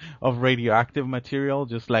of radioactive material,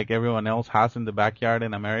 just like everyone else has in the backyard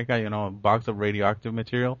in America. A box of radioactive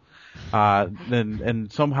material. Then and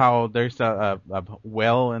somehow there's a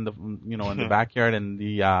well in the backyard, and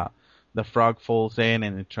the frog falls in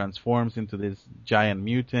and it transforms into this giant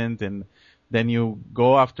mutant, and then you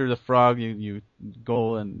go after the frog, you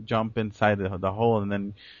go and jump inside the hole, and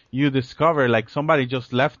then you discover like somebody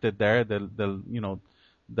just left it there, the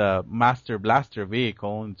Master Blaster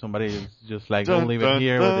vehicle, and somebody is just like, we'll Dun, leave it dun,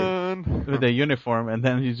 here dun. with the uniform, and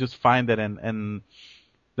then you just find it, and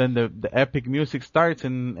then the epic music starts,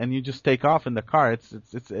 and you just take off in the car.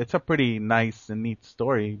 It's a pretty nice and neat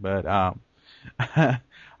story, but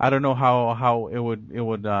I don't know how it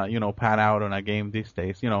would pan out on a game these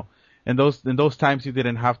days. In those times you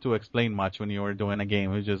didn't have to explain much when you were doing a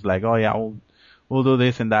game. It was just like, oh yeah, we'll do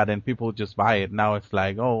this and that, and people would just buy it. Now it's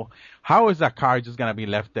like, oh, how is that car just gonna be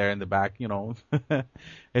left there in the back? It's The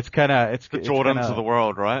Jordans of the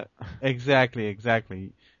world, right? Exactly.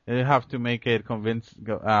 You have to make it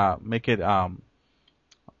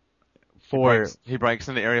for He breaks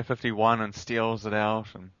into Area 51 and steals it out,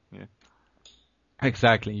 and yeah.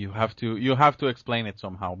 exactly. You have to explain it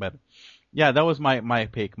somehow. But yeah, that was my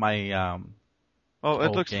pick. Well,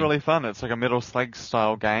 it looks game. really fun. It's like a Metal Slug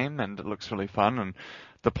style game, and it looks really fun. And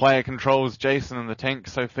the player controls Jason and the tank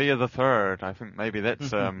Sophia the Third. I think maybe that's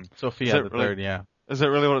Sophia the Third. Yeah. Is it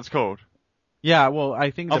really what it's called? Yeah. Well,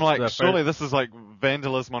 I think I'm that's like, surely this is like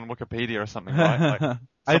vandalism on Wikipedia or something, right? Like,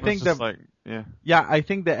 I think just like, yeah. Yeah, I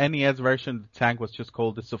think the NES version of the tank was just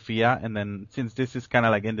called the Sophia, and then since this is kind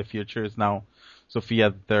of like in the future, it's now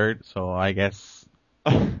Sophia the Third. So I guess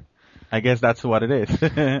that's what it is.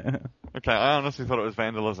 Okay, I honestly thought it was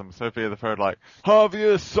vandalism. Sophia the Third, like,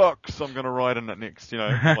 Javier sucks, I'm gonna ride in it next,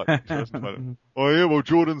 like, oh yeah, well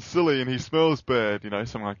Jordan's silly and he smells bad,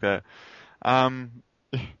 something like that.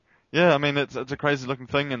 Yeah, I mean, it's a crazy looking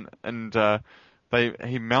thing, and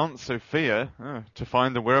he mounts Sophia to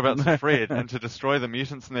find the whereabouts of Fred and to destroy the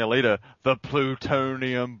mutants and their leader, the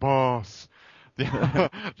Plutonium Boss.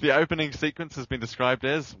 The opening sequence has been described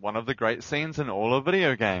as one of the great scenes in all of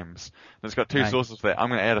video games. And it's got two sources for that. I'm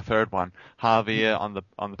going to add a third one, Javier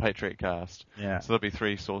on the Patriot Cast. Yeah. So there'll be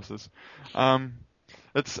three sources.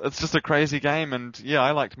 It's just a crazy game, and yeah,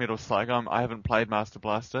 I liked Metal Slug. I haven't played Master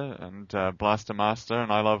Blaster and Blaster Master,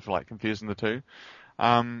 and I love like confusing the two.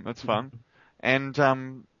 It's fun, and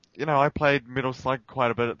I played Metal Slug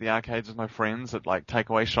quite a bit at the arcades with my friends at like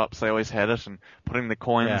takeaway shops. They always had it, and putting the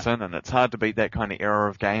coins in, and it's hard to beat that kind of era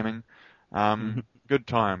of gaming. Good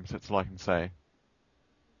times, that's all I can say.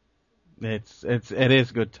 It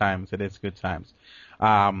is good times. It is good times.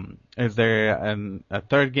 Is there a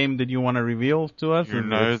third game that you want to reveal to us?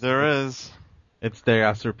 There is. Is there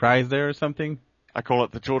a surprise there or something? I call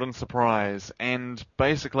it the Jordan Surprise, and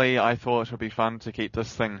basically I thought it would be fun to keep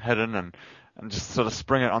this thing hidden and just sort of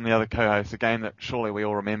spring it on the other co-hosts, a game that surely we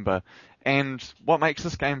all remember. And what makes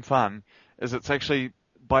this game fun is it's actually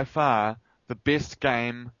by far the best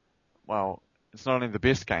game. Well, it's not only the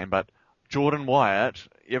best game, but Jordan Wyatt,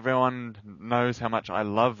 everyone knows how much I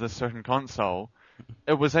love this certain console.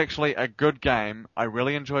 It was actually a good game. I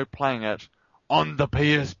really enjoyed playing it on the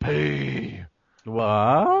PSP.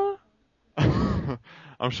 What?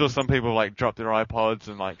 I'm sure some people like drop their iPods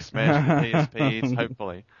and like smash their PSPs,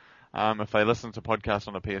 hopefully. If they listen to podcasts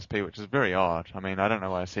on a PSP, which is very odd. I mean, I don't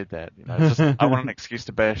know why I said that. It's just, I want an excuse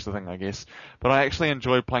to bash the thing, I guess. But I actually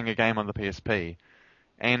enjoyed playing a game on the PSP.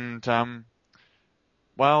 And,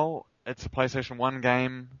 well, it's a PlayStation 1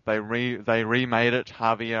 game. They remade it.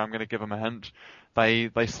 Javier, I'm going to give him a hint. They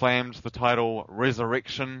slammed the title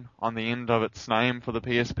Resurrection on the end of its name for the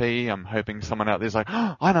PSP. I'm hoping someone out there's like,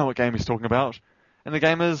 oh, I know what game he's talking about. And the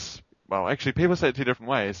game is, well, actually people say it two different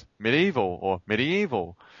ways. Medieval or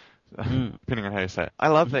Medieval. Depending on how you say it. I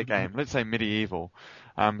love that game. Let's say Medieval.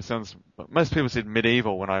 Most people said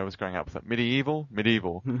medieval when I was growing up with it. Medieval,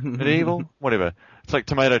 whatever. It's like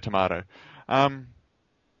tomato.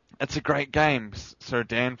 It's a great game. Sir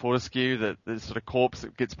Dan Fortescue, the sort of corpse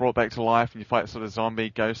that gets brought back to life, and you fight sort of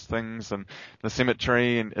zombie ghost things, and the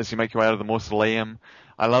cemetery, and as you make your way out of the mausoleum.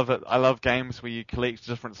 I love it. I love games where you collect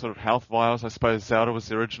different sort of health vials. I suppose Zelda was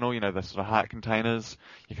the original, the sort of heart containers.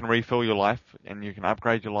 You can refill your life, and you can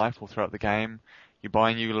upgrade your life all throughout the game. You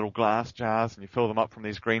buy new little glass jars, and you fill them up from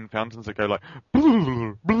these green fountains that go like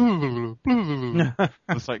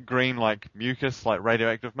this like green like mucus, like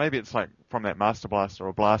radioactive. Maybe it's like from that Master Blaster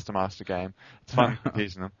or Blaster Master game. It's fun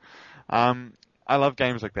confusing them. I love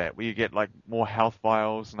games like that where you get like more health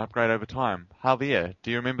vials and upgrade over time. Javier,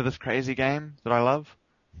 do you remember this crazy game that I love?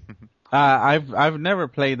 I've never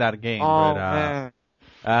played that game, Oh but man.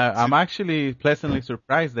 I'm actually pleasantly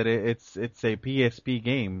surprised that it's a PSP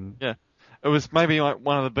game. Yeah. It was maybe like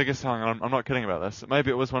one of the biggest selling, and I'm not kidding about this. Maybe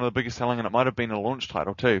it was one of the biggest selling, and it might have been a launch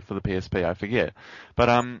title too for the PSP. I forget. But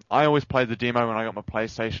I always played the demo when I got my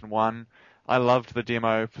PlayStation 1. I loved the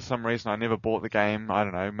demo. For some reason, I never bought the game. I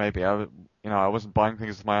don't know. Maybe I wasn't buying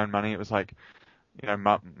things with my own money. It was like,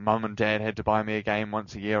 mum and dad had to buy me a game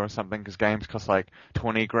once a year or something because games cost like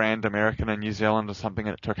 20 grand American in New Zealand or something,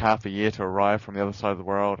 and it took half a year to arrive from the other side of the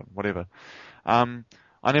world and whatever.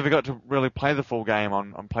 I never got to really play the full game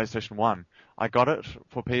on PlayStation 1. I got it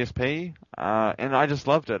for PSP, and I just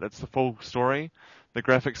loved it. It's the full story. The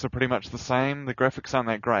graphics are pretty much the same. The graphics aren't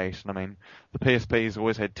that great. I mean, the PSP's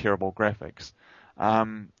always had terrible graphics.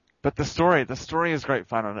 But the story is great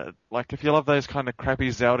fun, and like, if you love those kind of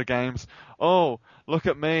crappy Zelda games, oh, look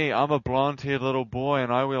at me, I'm a blonde-haired little boy,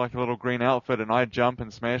 and I wear like a little green outfit, and I jump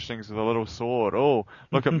and smash things with a little sword. Oh,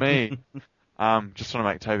 look at me. Just trying to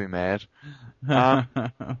make Toby mad.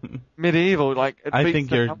 Medieval, like, it I beats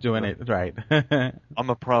think the you're hell- doing it right.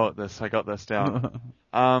 I'm a pro at this. I got this down.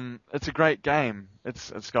 It's a great game.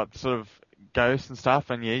 It's got sort of ghosts and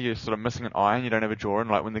stuff, and yeah, you're sort of missing an eye and you don't have a jaw,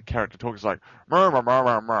 and like when the character talks, it's like "Rah, rah, rah,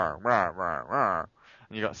 rah, rah, rah, rah, rah,"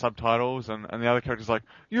 and you got subtitles, and the other character's like,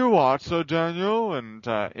 "You what, Sir Daniel?" And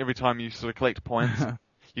every time you sort of collect points,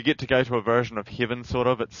 you get to go to a version of heaven, sort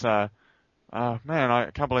of. It's man,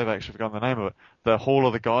 I can't believe I actually forgot the name of it. The Hall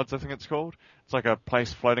of the Gods, I think it's called. It's like a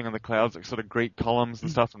place floating in the clouds, like sort of Greek columns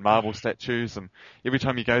and stuff and marble statues. And every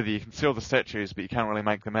time you go there, you can see all the statues, but you can't really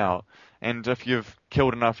make them out. And if you've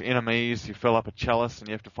killed enough enemies, you fill up a chalice, and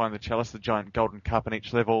you have to find the chalice, the giant golden cup in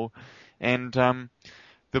each level. And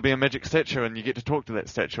there'll be a magic statue, and you get to talk to that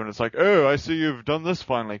statue, and it's like, oh, I see you've done this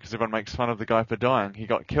finally, because everyone makes fun of the guy for dying. He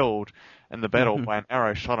got killed in the battle by an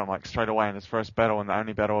arrow shot him, like, straight away in his first battle and the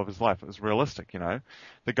only battle of his life. It was realistic,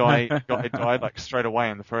 The guy died, like, straight away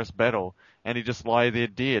in the first battle, and he just lay there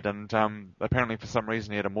dead, and apparently for some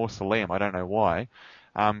reason he had a mausoleum. I don't know why.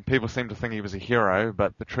 People seem to think he was a hero,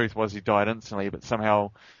 but the truth was he died instantly, but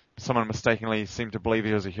somehow someone mistakenly seemed to believe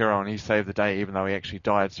he was a hero and he saved the day even though he actually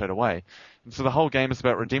died straight away. And so the whole game is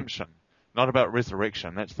about redemption. Not about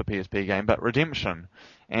resurrection, that's the PSP game, but redemption.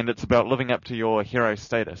 And it's about living up to your hero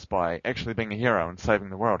status by actually being a hero and saving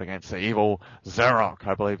the world against the evil Zarok,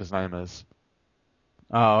 I believe his name is.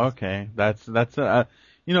 Oh, okay. That's that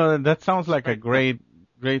sounds like a great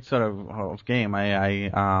sort of game. I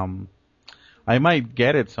might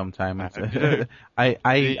get it sometime.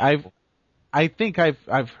 I think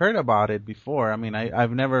I've heard about it before. I mean,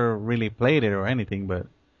 I've never really played it or anything, but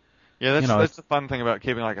yeah, that's the fun thing about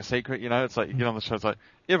keeping like a secret. It's like you get on the show, it's like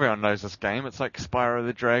everyone knows this game. It's like Spyro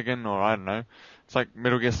the Dragon, or I don't know. It's like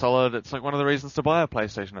Metal Gear Solid. It's like one of the reasons to buy a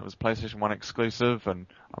PlayStation. It was PlayStation 1 exclusive, and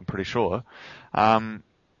I'm pretty sure. And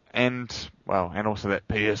also that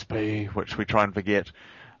PSP, which we try and forget.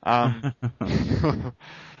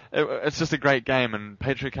 It's just a great game, and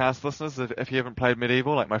Patriotcast listeners, if you haven't played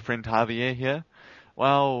Medieval, like my friend Javier here,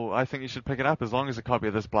 well, I think you should pick it up as long as a copy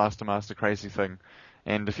of this Blaster Master crazy thing.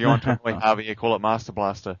 And if you want to annoy Javier, call it Master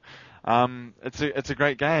Blaster. It's a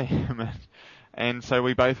great game. And so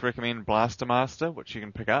we both recommend Blaster Master, which you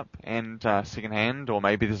can pick up, and second hand, or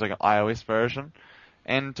maybe there's like an iOS version.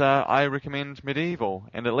 And I recommend Medieval,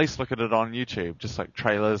 and at least look at it on YouTube, just like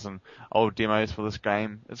trailers and old demos for this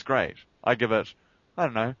game. It's great. I give it, I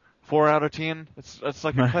don't know, 4 out of 10. It's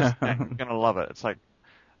like a classic game. You're gonna love it. It's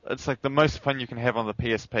like the most fun you can have on the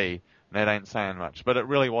PSP, and that ain't saying much. But it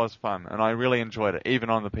really was fun, and I really enjoyed it, even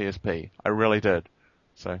on the PSP. I really did.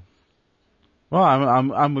 So. Well,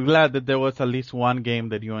 I'm glad that there was at least one game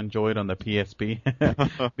that you enjoyed on the PSP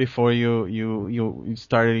before you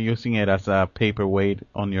started using it as a paperweight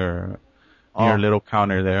on your little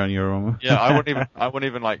counter there in your room. Yeah, I wouldn't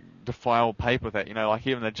even like defile paper with that, like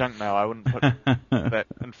even the junk mail. I wouldn't put that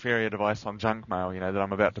inferior device on junk mail, that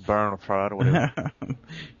I'm about to burn or throw out or whatever.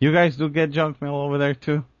 You guys do get junk mail over there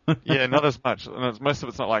too? Yeah, not as much. And most of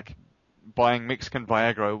it's not like buying Mexican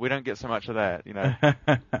Viagra. We don't get so much of that,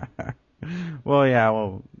 Well, yeah,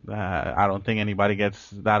 well, I don't think anybody gets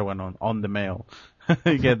that one on the mail.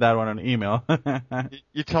 You get that one on email.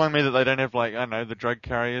 You're telling me that they don't have like, I don't know, the drug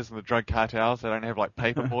carriers and the drug cartels, they don't have like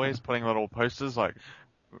paper boys putting little posters like,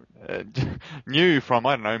 uh, new from,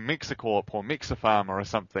 I don't know, Mexicorp or Mexifarm or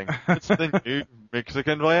something. It's the new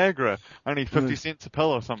Mexican Viagra. Only 50 cents a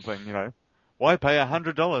pill or something, Why pay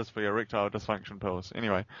 $100 for your erectile dysfunction pills?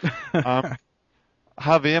 Anyway,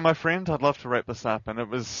 Javier, my friend, I'd love to wrap this up, and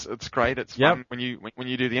it's great. It's Yep. fun when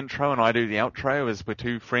you do the intro and I do the outro, as we're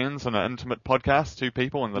two friends on an intimate podcast, two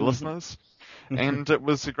people and the listeners. And it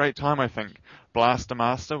was a great time, I think. Blaster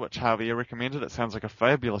Master, which Javier recommended, it sounds like a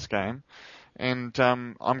fabulous game. And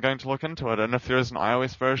I'm going to look into it. And if there is an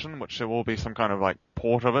iOS version, which there will be some kind of like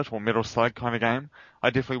port of it or Metal Slug kind of game, I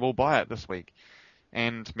definitely will buy it this week.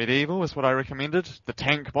 And Medieval is what I recommended. The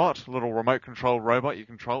Tank Bot, little remote control robot you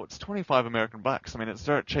control. It's 25 American bucks. I mean, it's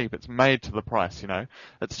dirt cheap. It's made to the price,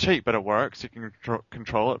 It's cheap, but it works. You can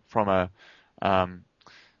control it from a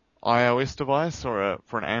iOS device or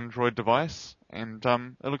for an Android device, and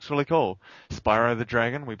it looks really cool. Spyro the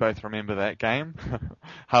Dragon, we both remember that game.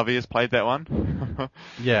 Javier's played that one.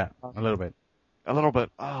 Yeah, a little bit. A little bit.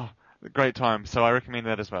 Oh, great time. So I recommend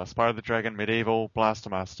that as well. Spyro the Dragon, Medieval, Blaster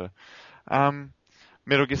Master.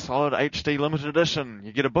 Metal Gear Solid HD Limited Edition.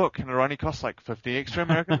 You get a book and it only costs like 50 extra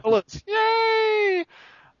American dollars. Yay!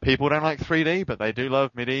 People don't like 3D, but they do love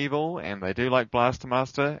Medieval, and they do like Blaster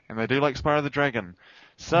Master, and they do like Spyro the Dragon.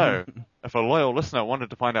 So, if a loyal listener wanted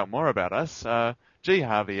to find out more about us, gee,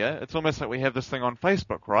 Javier, it's almost like we have this thing on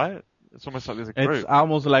Facebook, right? It's almost like there's a group. It's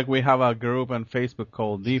almost like we have a group on Facebook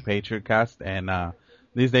called The Patriot Cast, and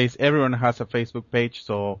these days everyone has a Facebook page,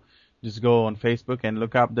 so just go on Facebook and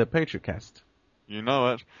look up The Patriot Cast. You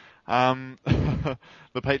know it.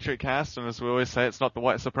 The Patriot Cast, and as we always say, it's not the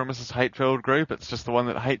white supremacist hate-filled group, it's just the one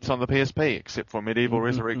that hates on the PSP, except for Medieval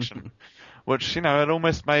Resurrection. Which, it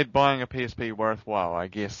almost made buying a PSP worthwhile, I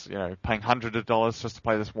guess, paying hundreds of dollars just to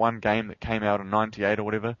play this one game that came out in 98 or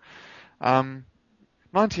whatever.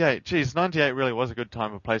 98, geez, 98 really was a good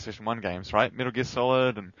time for PlayStation 1 games, right? Metal Gear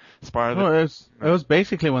Solid and Spyro. Well, it was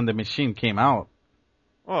basically when the machine came out.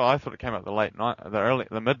 Well, I thought it came out the mid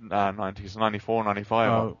 90s, 94,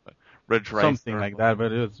 95. Ridge Racer. Something like that,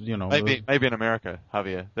 but it was, maybe in America,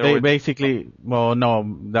 Javier. Well,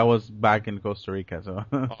 no, that was back in Costa Rica, so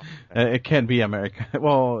it can't be America.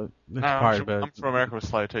 Well, it's hard, but I'm sure America was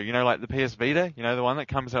slow too. Like the PS Vita, the one that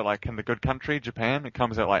comes out like in the good country, Japan. It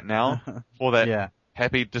comes out like now for that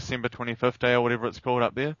happy December 25th day or whatever it's called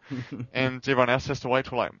up there, and everyone else has to wait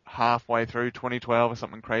till like halfway through 2012 or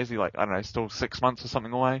something crazy, like I don't know, still 6 months or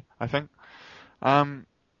something away, I think. So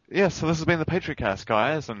this has been the Patriot Cast,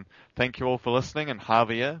 guys, and thank you all for listening. And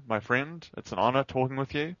Javier, my friend, it's an honor talking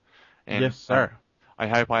with you. And, yes, sir. I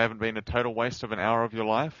hope I haven't been a total waste of an hour of your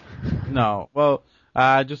life. No. Well,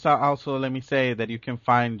 just also let me say that you can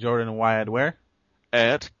find Jordan Wyatt where?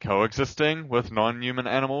 At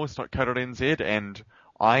coexistingwithnonhumananimals.co.nz and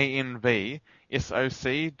invsoc.org.nz,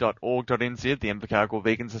 the Invercargill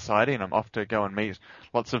Vegan Society, and I'm off to go and meet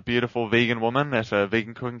lots of beautiful vegan women at a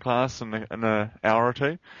vegan cooking class in an hour or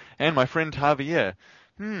two. And my friend Javier.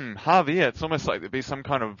 Javier, it's almost like there'd be some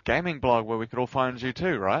kind of gaming blog where we could all find you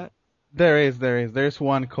too, right? There is. There's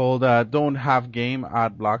one called Don't Have Game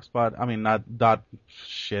at Blogspot. I mean, not dot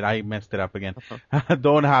shit. I messed it up again.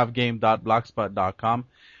 Don't Have Game.blogspot.com,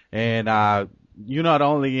 and you not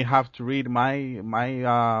only have to read my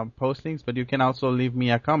postings, but you can also leave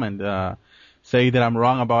me a comment. Say that I'm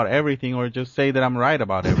wrong about everything, or just say that I'm right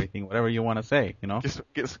about everything. Whatever you want to say, Guess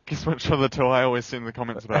which of the two I always send the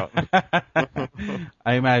comments about.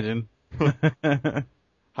 I imagine.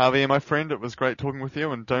 Javier, my friend, it was great talking with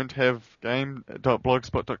you, and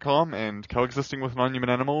don'thavegame.blogspot.com and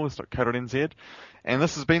coexistingwithnonhumananimals.co.nz. And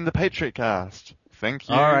this has been the Patriot Cast. Thank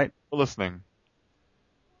you All right. for listening.